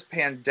 say this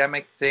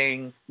pandemic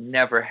thing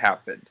never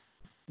happened.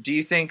 Do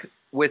you think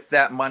with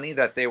that money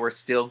that they were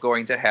still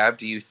going to have,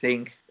 do you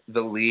think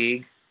the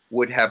league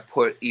would have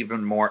put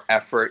even more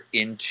effort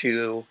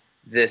into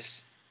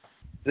this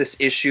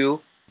issue,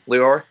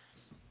 Lior?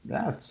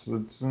 Yeah, it's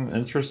an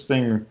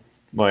interesting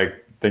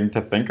like thing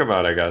to think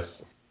about, I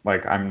guess.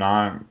 Like I'm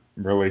not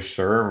really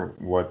sure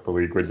what the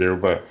league would do,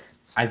 but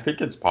I think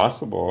it's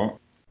possible.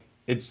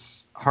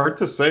 It's hard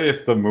to say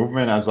if the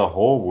movement as a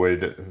whole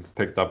would have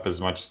picked up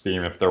as much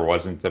steam if there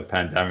wasn't a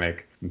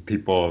pandemic and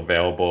people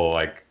available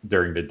like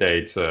during the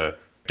day to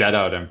get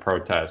out and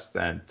protest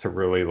and to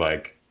really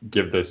like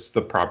give this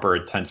the proper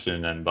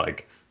attention and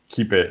like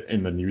keep it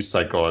in the news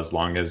cycle as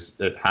long as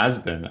it has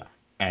been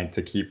and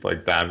to keep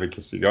like the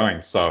advocacy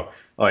going. So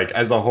like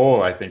as a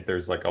whole, I think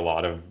there's like a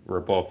lot of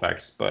ripple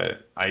effects,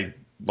 but I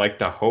like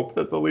to hope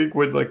that the league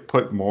would like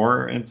put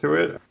more into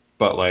it.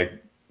 But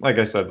like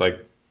I said,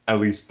 like at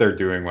least they're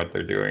doing what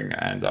they're doing,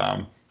 and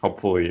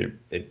hopefully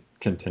it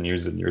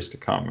continues in years to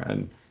come.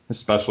 And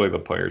especially the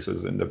players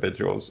as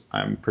individuals,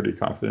 I'm pretty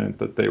confident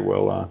that they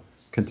will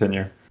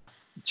continue.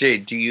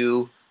 Jade, do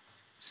you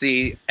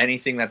see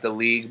anything that the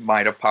league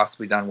might have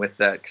possibly done with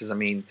that? Because, I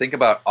mean, think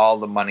about all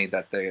the money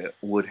that they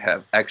would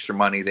have, extra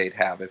money they'd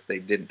have if they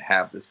didn't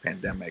have this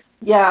pandemic.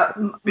 Yeah,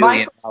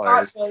 my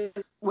 $1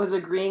 thought was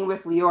agreeing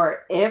with Lior.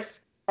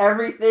 If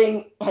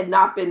everything had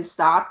not been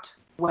stopped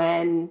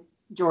when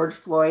George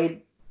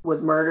Floyd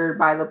was murdered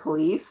by the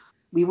police,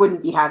 we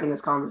wouldn't be having this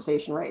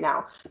conversation right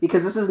now,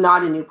 because this is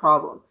not a new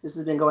problem. This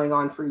has been going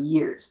on for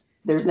years.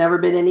 There's never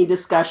been any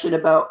discussion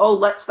about, oh,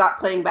 let's stop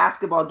playing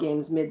basketball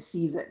games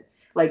mid-season.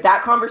 Like,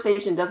 that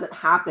conversation doesn't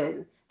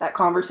happen. That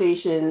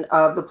conversation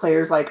of the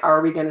players like,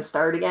 are we going to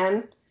start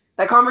again?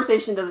 That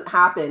conversation doesn't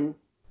happen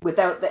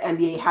without the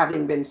NBA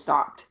having been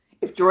stopped.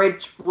 If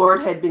George Floyd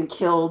had been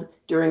killed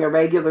during a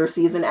regular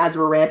season as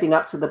we're ramping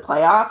up to the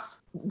playoffs,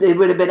 they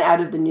would have been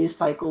out of the news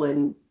cycle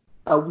in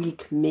a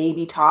week,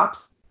 maybe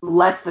tops.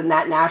 Less than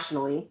that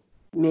nationally,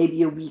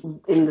 maybe a week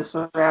in the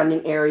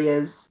surrounding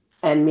areas,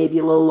 and maybe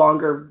a little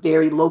longer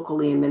very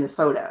locally in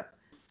Minnesota.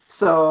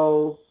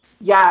 So,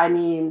 yeah, I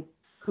mean,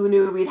 who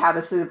knew we'd have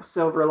a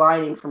silver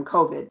lining from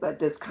COVID, but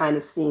this kind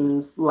of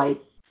seems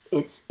like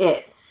it's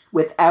it.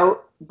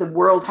 Without the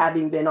world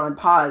having been on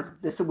pause,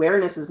 this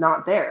awareness is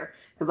not there.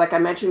 Because like I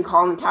mentioned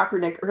Colin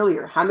Kaepernick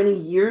earlier, how many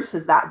years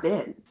has that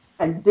been?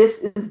 And this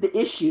is the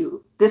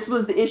issue. This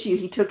was the issue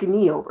he took a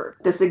knee over,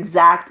 this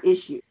exact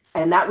issue.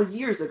 And that was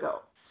years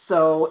ago.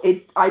 So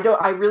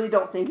I really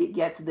don't think it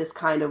gets this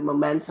kind of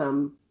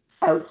momentum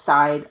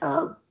outside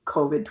of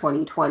COVID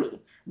 2020.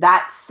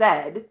 That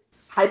said,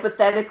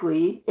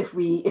 hypothetically, if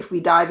we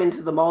dive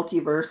into the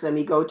multiverse and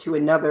we go to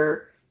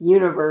another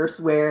universe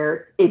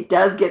where it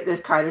does get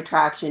this kind of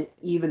traction,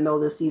 even though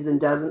the season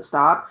doesn't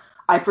stop,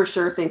 I for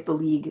sure think the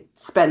league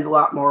spends a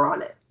lot more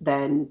on it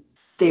than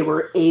they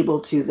were able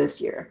to this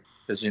year.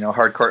 Because,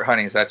 hardcourt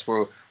huntings, that's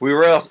where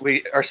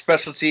our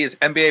specialty is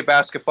NBA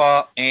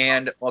basketball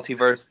and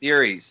multiverse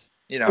theories.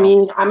 I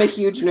mean, I'm a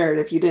huge nerd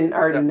if you didn't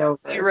already know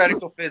this.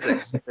 Theoretical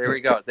physics. There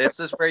we go. This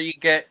is where you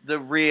get the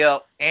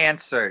real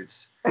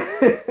answers.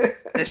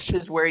 This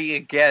is where you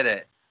get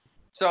it.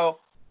 So,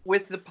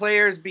 with the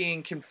players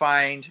being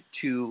confined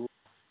to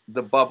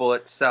the bubble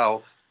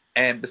itself,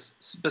 and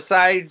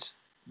besides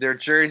their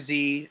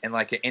jersey and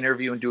like an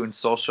interview and doing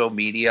social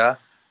media,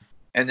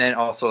 and then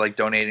also like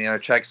donating other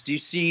checks, do you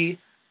see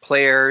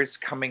players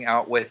coming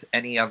out with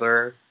any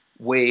other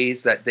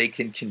ways that they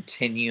can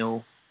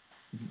continue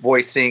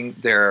voicing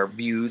their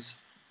views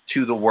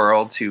to the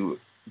world to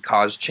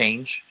cause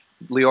change,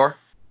 Lior?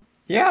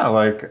 Yeah,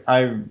 like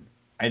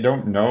I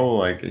don't know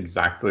like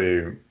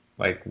exactly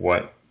like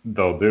what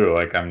they'll do.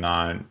 Like I'm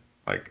not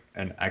like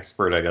an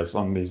expert, I guess,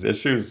 on these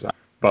issues,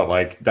 but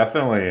like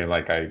definitely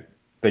like I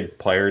think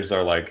players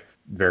are like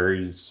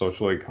very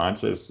socially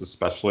conscious,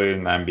 especially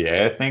in the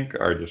NBA. I think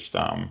are just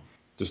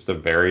a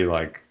very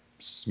like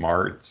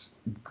smart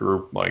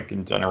group, like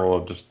in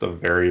general, just a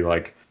very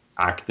like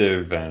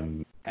active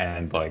and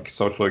like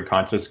socially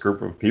conscious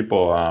group of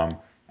people.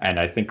 And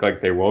I think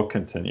like they will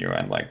continue.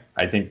 And like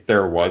I think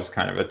there was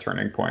kind of a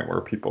turning point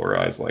where people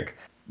realized like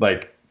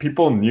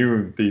people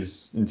knew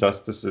these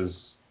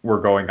injustices were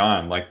going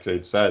on, like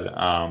Jade said.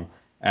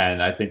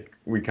 And I think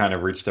we kind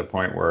of reached a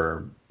point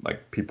where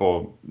like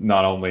people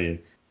not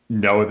only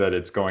know that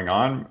it's going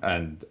on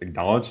and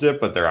acknowledged it,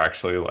 but they're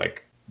actually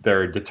like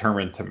they're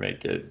determined to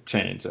make it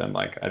change. And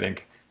like I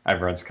think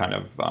everyone's kind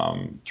of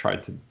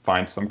tried to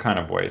find some kind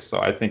of way. So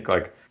I think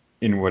like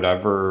in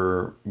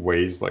whatever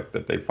ways like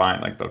that they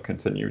find, like they'll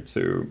continue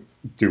to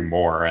do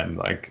more and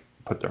like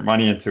put their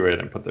money into it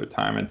and put their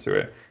time into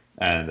it.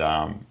 And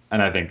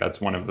I think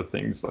that's one of the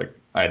things like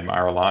I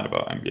admire a lot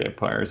about NBA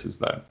players is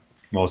that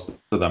most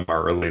of them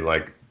are really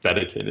like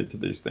dedicated to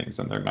these things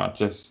and they're not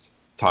just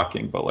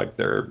talking, but like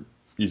they're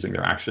using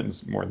their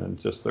actions more than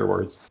just their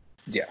words.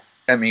 Yeah.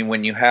 I mean,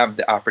 when you have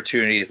the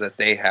opportunities that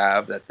they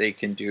have that they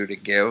can do to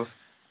give,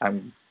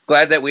 I'm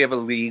glad that we have a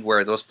league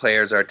where those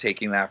players are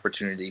taking the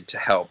opportunity to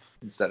help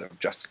instead of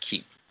just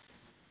keep.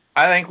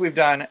 I think we've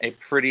done a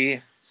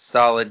pretty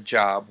solid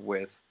job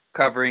with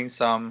covering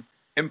some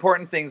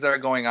important things that are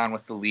going on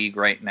with the league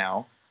right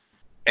now.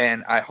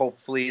 And I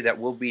hopefully that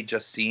we'll be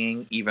just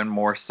seeing even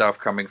more stuff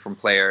coming from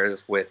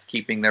players with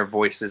keeping their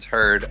voices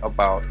heard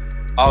about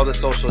all the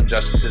social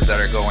injustices that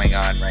are going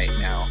on right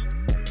now.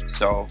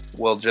 So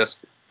we'll just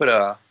put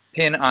a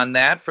pin on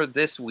that for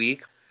this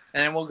week.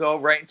 And then we'll go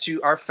right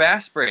into our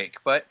Fast Break.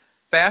 But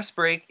Fast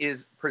Break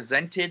is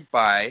presented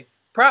by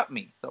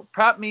PropMe. So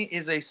PropMe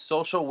is a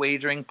social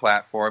wagering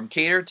platform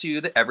catered to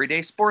the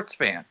everyday sports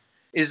fan.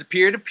 It is a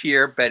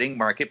peer-to-peer betting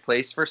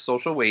marketplace for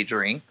social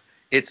wagering.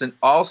 It's an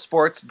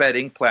all-sports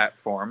betting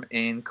platform,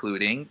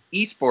 including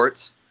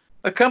esports,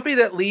 a company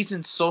that leads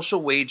in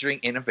social wagering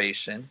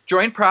innovation.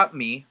 Join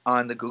PropMe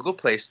on the Google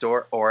Play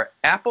Store or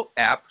Apple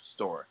App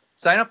Store.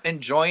 Sign up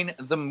and join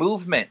the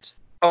movement.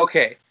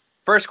 Okay,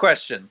 first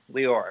question,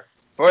 Lior.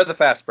 For the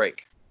Fast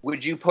Break,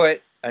 would you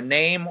put a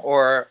name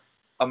or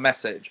a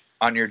message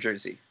on your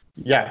jersey?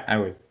 Yeah, I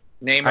would.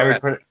 Name or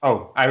message?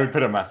 I would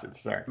put a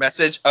message, sorry.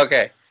 Message?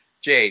 Okay.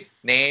 Jade,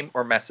 name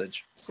or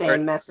message?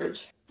 Same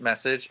message.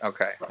 Message?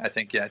 Okay. I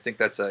think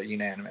that's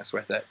unanimous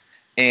with it.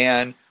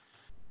 And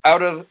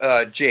out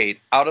of Jade,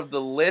 out of the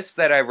list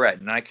that I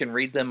read, and I can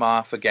read them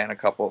off again, a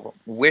couple of them,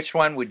 which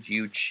one would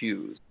you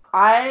choose?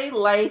 I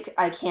like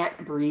I Can't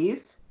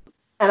Breathe.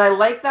 And I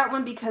like that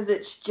one because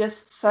it's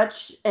just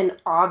such an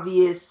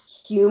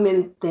obvious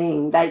human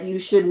thing that you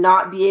should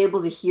not be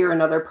able to hear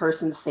another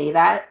person say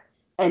that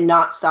and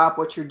not stop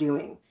what you're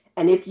doing.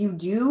 And if you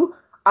do,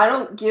 I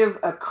don't give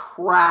a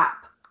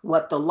crap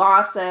what the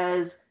law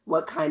says,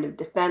 what kind of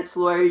defense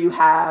lawyer you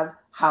have,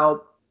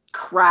 how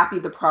crappy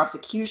the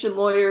prosecution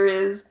lawyer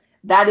is.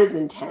 That is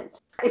intent.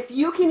 If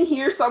you can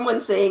hear someone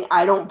saying,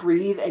 I don't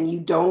breathe, and you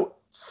don't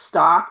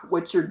stop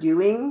what you're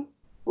doing,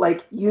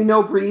 like,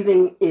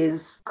 breathing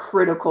is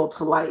critical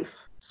to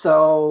life.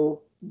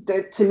 So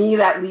to me,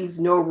 that leaves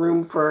no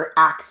room for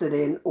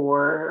accident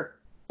or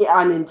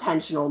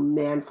unintentional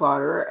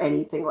manslaughter or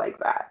anything like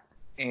that.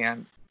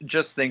 And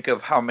just think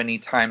of how many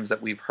times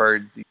that we've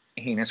heard the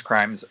heinous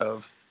crimes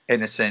of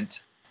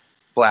innocent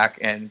Black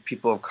and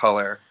people of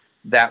color.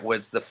 That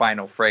was the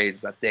final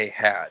phrase that they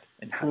had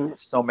in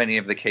so many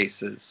of the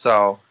cases.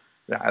 So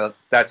I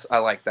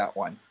like that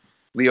one.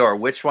 Lior,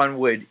 which one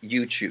would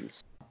you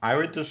choose? I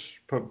would just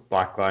put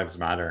Black Lives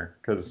Matter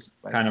because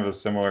kind of a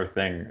similar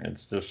thing.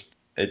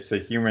 It's a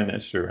human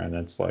issue, and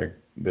it's like,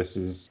 this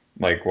is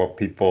like what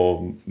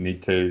people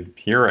need to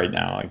hear right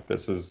now. Like,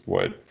 this is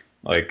what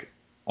like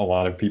a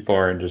lot of people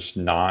are just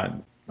not,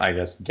 I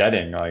guess,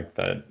 getting, like,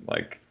 that,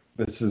 like,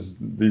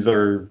 these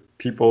are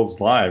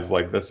people's lives.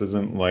 Like, this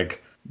isn't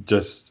like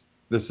this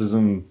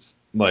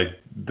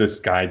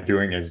guy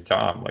doing his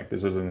job. Like,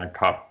 this isn't a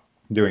cop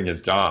doing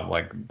his job.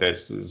 Like,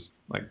 this is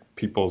like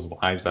people's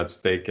lives at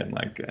stake, and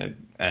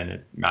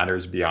it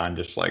matters beyond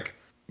just like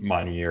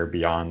money or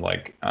beyond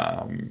like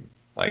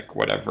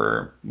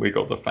whatever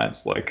legal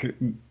defense. Like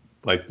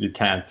you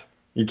can't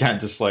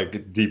just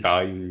like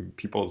devalue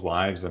people's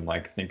lives and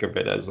like think of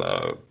it as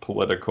a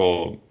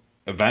political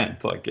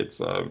event. Like, it's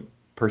a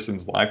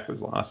person's life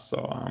was lost.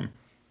 So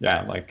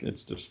yeah, like,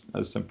 it's just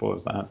as simple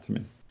as that to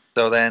me.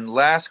 So then,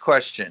 last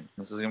question.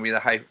 This is going to be the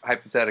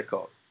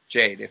hypothetical.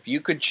 Jade, if you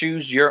could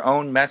choose your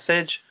own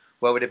message,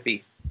 what would it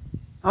be?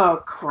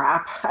 Oh,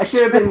 crap. I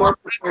should have been more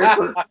prepared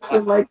for a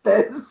question like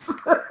this.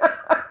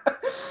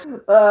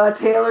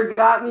 Taylor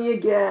got me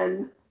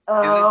again.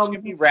 Is it going to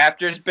be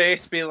Raptors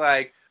based? Be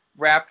like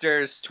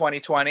Raptors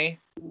 2020?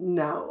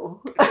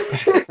 No.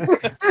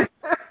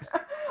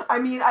 I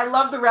mean, I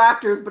love the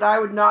Raptors, but I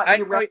would not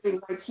be repping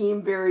my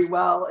team very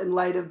well in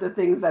light of the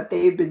things that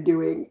they've been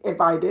doing if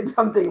I did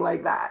something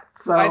like that.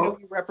 So I know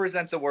you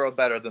represent the world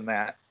better than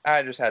that.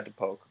 I just had to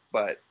poke,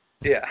 but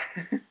yeah.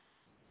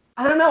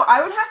 I don't know.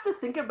 I would have to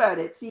think about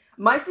it. See,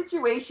 my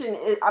situation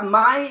is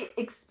my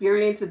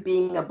experience of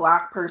being a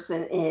Black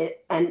person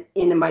and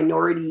in a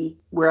minority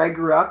where I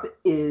grew up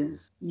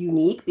is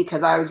unique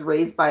because I was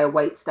raised by a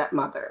white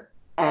stepmother.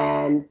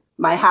 And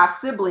my half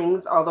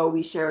siblings, although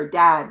we share a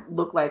dad,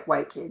 look like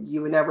white kids.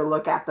 You would never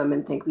look at them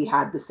and think we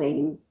had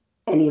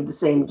any of the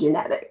same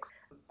genetics.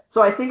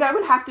 So I think I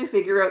would have to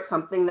figure out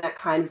something that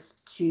kind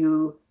of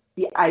to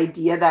the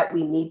idea that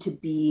we need to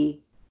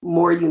be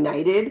more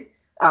united.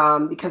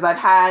 Because I've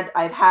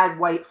had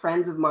white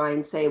friends of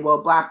mine say, well,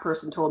 Black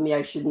person told me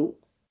I shouldn't,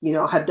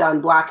 have done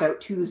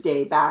Blackout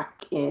Tuesday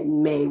back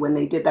in May when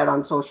they did that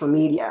on social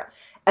media.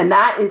 And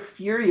that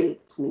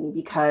infuriates me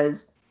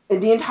because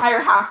the entire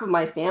half of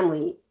my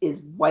family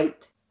is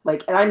white.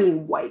 Like, and I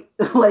mean white,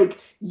 like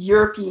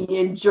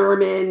European,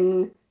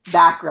 German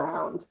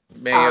background.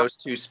 Mayo's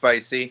too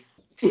spicy.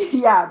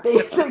 Yeah,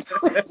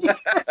 basically.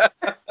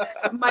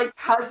 My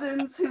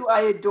cousins who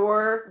I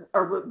adore,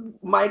 or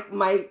my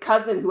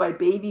cousin who I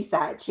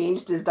babysat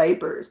changed his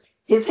diapers.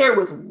 His hair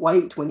was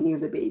white when he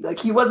was a baby. Like,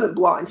 he wasn't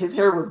blonde. His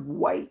hair was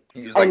white.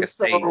 He was like a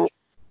sage.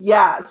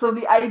 Yeah, so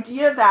the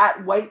idea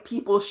that white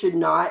people should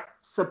not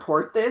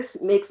support this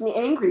makes me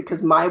angry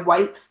because my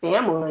white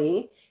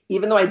family,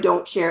 even though I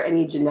don't share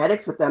any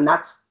genetics with them,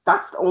 that's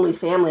the only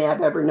family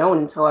I've ever known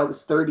until I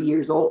was 30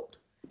 years old.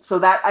 So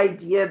that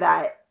idea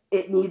that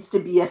it needs to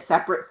be a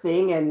separate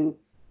thing and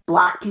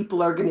Black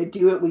people are going to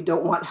do it, we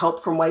don't want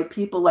help from white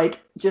people,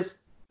 like, just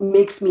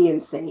makes me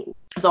insane.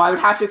 So I would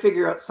have to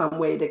figure out some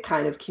way to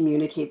kind of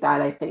communicate that,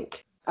 I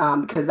think,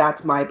 because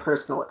that's my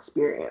personal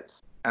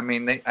experience. I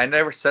mean, I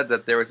never said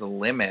that there was a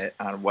limit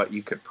on what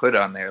you could put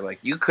on there. Like,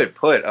 you could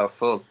put a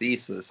full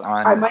thesis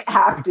on. I might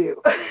have to.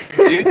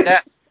 Dude,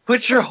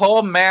 put your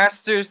whole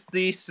master's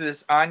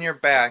thesis on your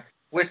back,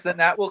 which then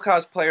that will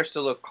cause players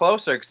to look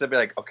closer because they'll be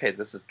like, okay,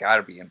 this has got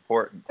to be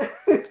important.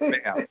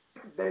 Bam.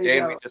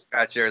 Jamie just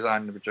got yours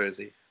on the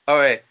jersey. All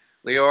right,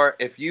 Lior,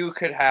 if you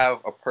could have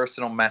a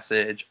personal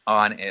message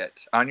on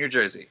your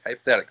jersey,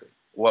 hypothetically,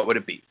 what would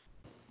it be?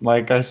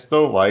 Like, I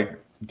still like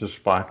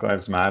just Black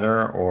Lives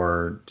Matter,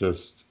 or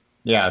just,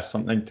 yeah,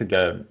 something to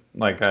get,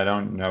 like, I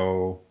don't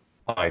know,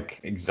 like,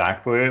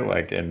 exactly,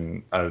 like,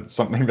 in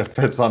something that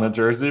fits on a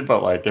jersey,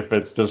 but, like, if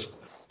it's just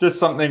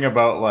something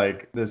about,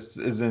 like, this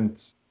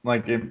isn't,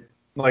 like,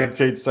 like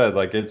Jade said,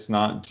 like, it's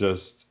not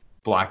just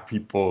Black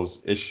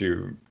people's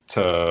issue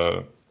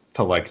to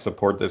like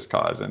support this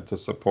cause and to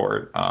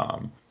support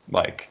to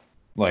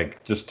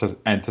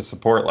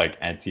support like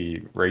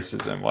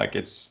anti-racism. Like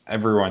it's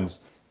everyone's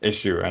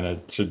issue, and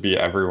it should be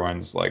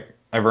everyone's, like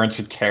everyone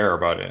should care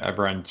about it.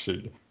 Everyone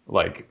should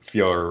like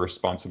feel a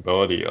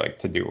responsibility like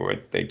to do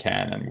what they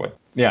can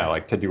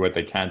to do what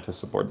they can to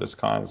support this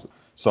cause.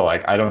 So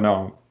like I don't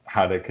know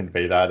how to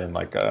convey that in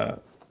like a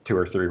 2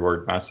 or 3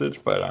 word message,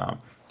 but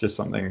just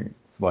something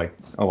like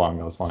along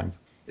those lines.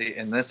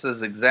 And this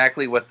is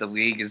exactly what the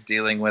league is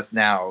dealing with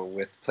now,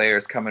 with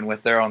players coming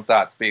with their own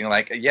thoughts, being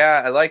like,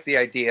 yeah, I like the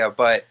idea,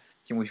 but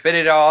can we fit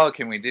it all?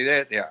 Can we do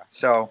that? Yeah.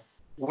 So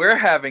we're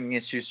having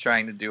issues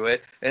trying to do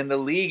it, and the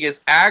league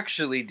is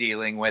actually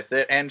dealing with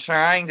it and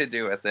trying to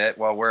do with it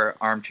while we're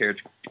armchair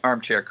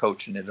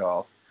coaching it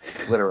all,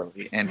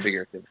 literally and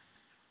figuratively.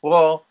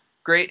 Well,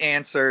 great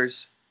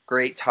answers,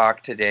 great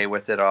talk today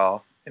with it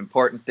all.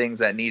 Important things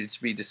that needed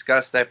to be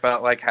discussed, I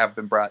felt like, have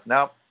been brought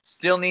up.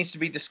 Still needs to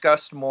be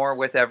discussed more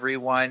with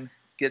everyone.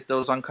 Get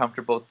those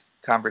uncomfortable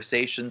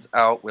conversations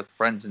out with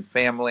friends and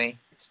family.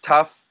 It's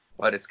tough,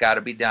 but it's got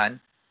to be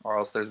done, or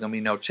else there's going to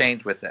be no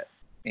change with it.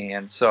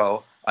 And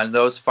so on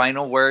those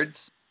final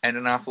words,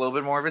 ending off a little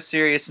bit more of a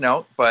serious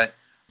note, but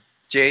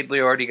Jade,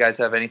 Lior, do you guys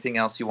have anything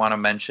else you want to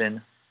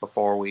mention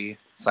before we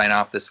sign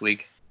off this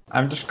week?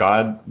 I'm just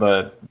glad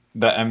that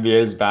the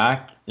NBA is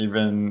back,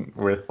 even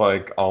with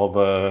like all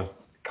the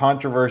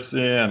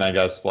controversy, and I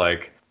guess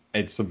like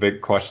it's a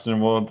bit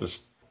questionable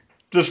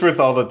just with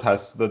all the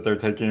tests that they're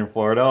taking in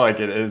Florida. Like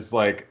it is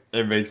like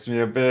it makes me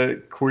a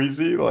bit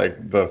queasy,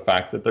 like the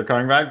fact that they're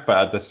coming back,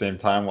 but at the same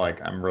time, like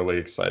I'm really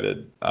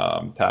excited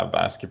to have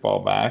basketball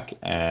back,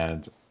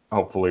 and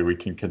hopefully we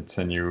can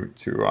continue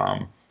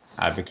to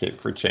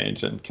advocate for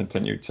change and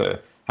continue to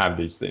have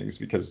these things,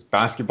 because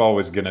basketball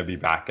was going to be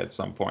back at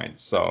some point.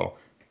 So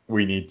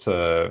we need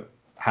to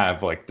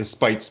have, like,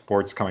 despite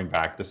sports coming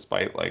back,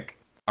 despite like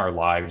our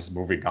lives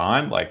moving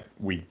on, like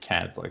we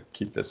can't like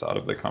keep this out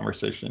of the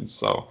conversation.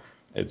 So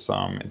it's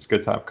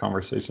good to have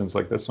conversations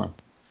like this one.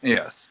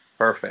 Yes,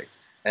 perfect.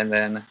 And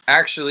then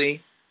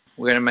actually,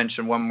 we're going to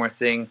mention one more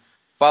thing.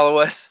 Follow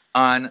us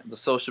on the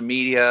social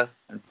media,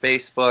 on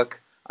Facebook,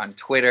 on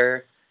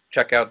Twitter.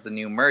 Check out the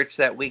new merch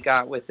that we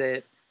got with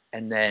it.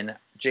 And then,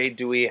 Jade,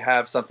 do we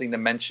have something to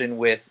mention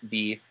with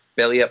the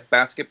Belly Up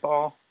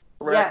basketball?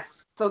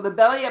 Yes. So the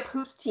Belly Up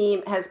Hoops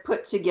team has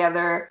put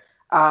together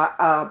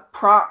a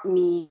Prop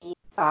Me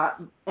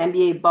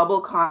NBA Bubble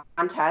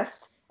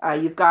Contest.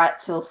 You've got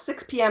till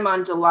 6 p.m.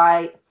 on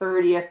July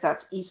 30th.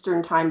 That's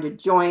Eastern time to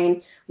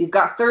join. We've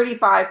got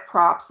 35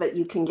 props that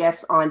you can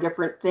guess on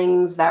different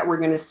things that we're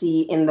going to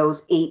see in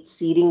those 8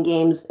 seeding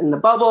games in the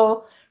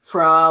bubble.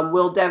 From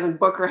will Devin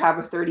Booker have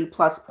a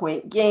 30-plus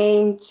point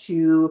game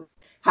to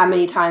how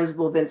many times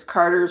will Vince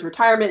Carter's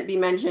retirement be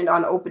mentioned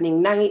on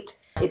opening night.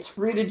 It's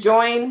free to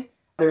join.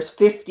 There's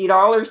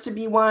 $50 to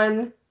be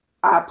won,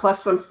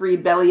 plus some free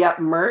Belly Up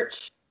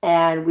merch.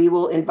 And we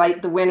will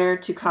invite the winner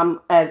to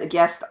come as a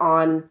guest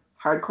on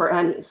Hardcourt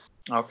Honeys.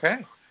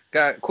 Okay.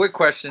 Got a quick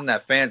question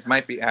that fans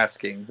might be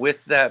asking. With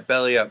that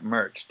Belly Up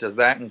merch, does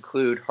that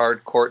include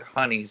Hardcourt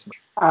Honeys?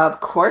 Of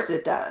course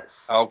it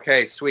does.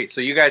 Okay, sweet.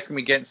 So you guys can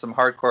be getting some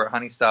Hardcourt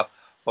Honey stuff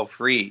for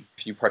free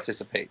if you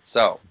participate.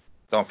 So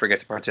don't forget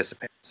to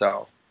participate.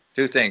 So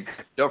 2 things.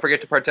 Don't forget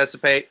to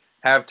participate.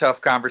 Have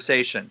tough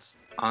conversations.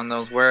 On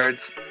those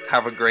words,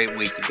 have a great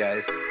week, you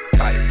guys.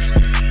 Bye.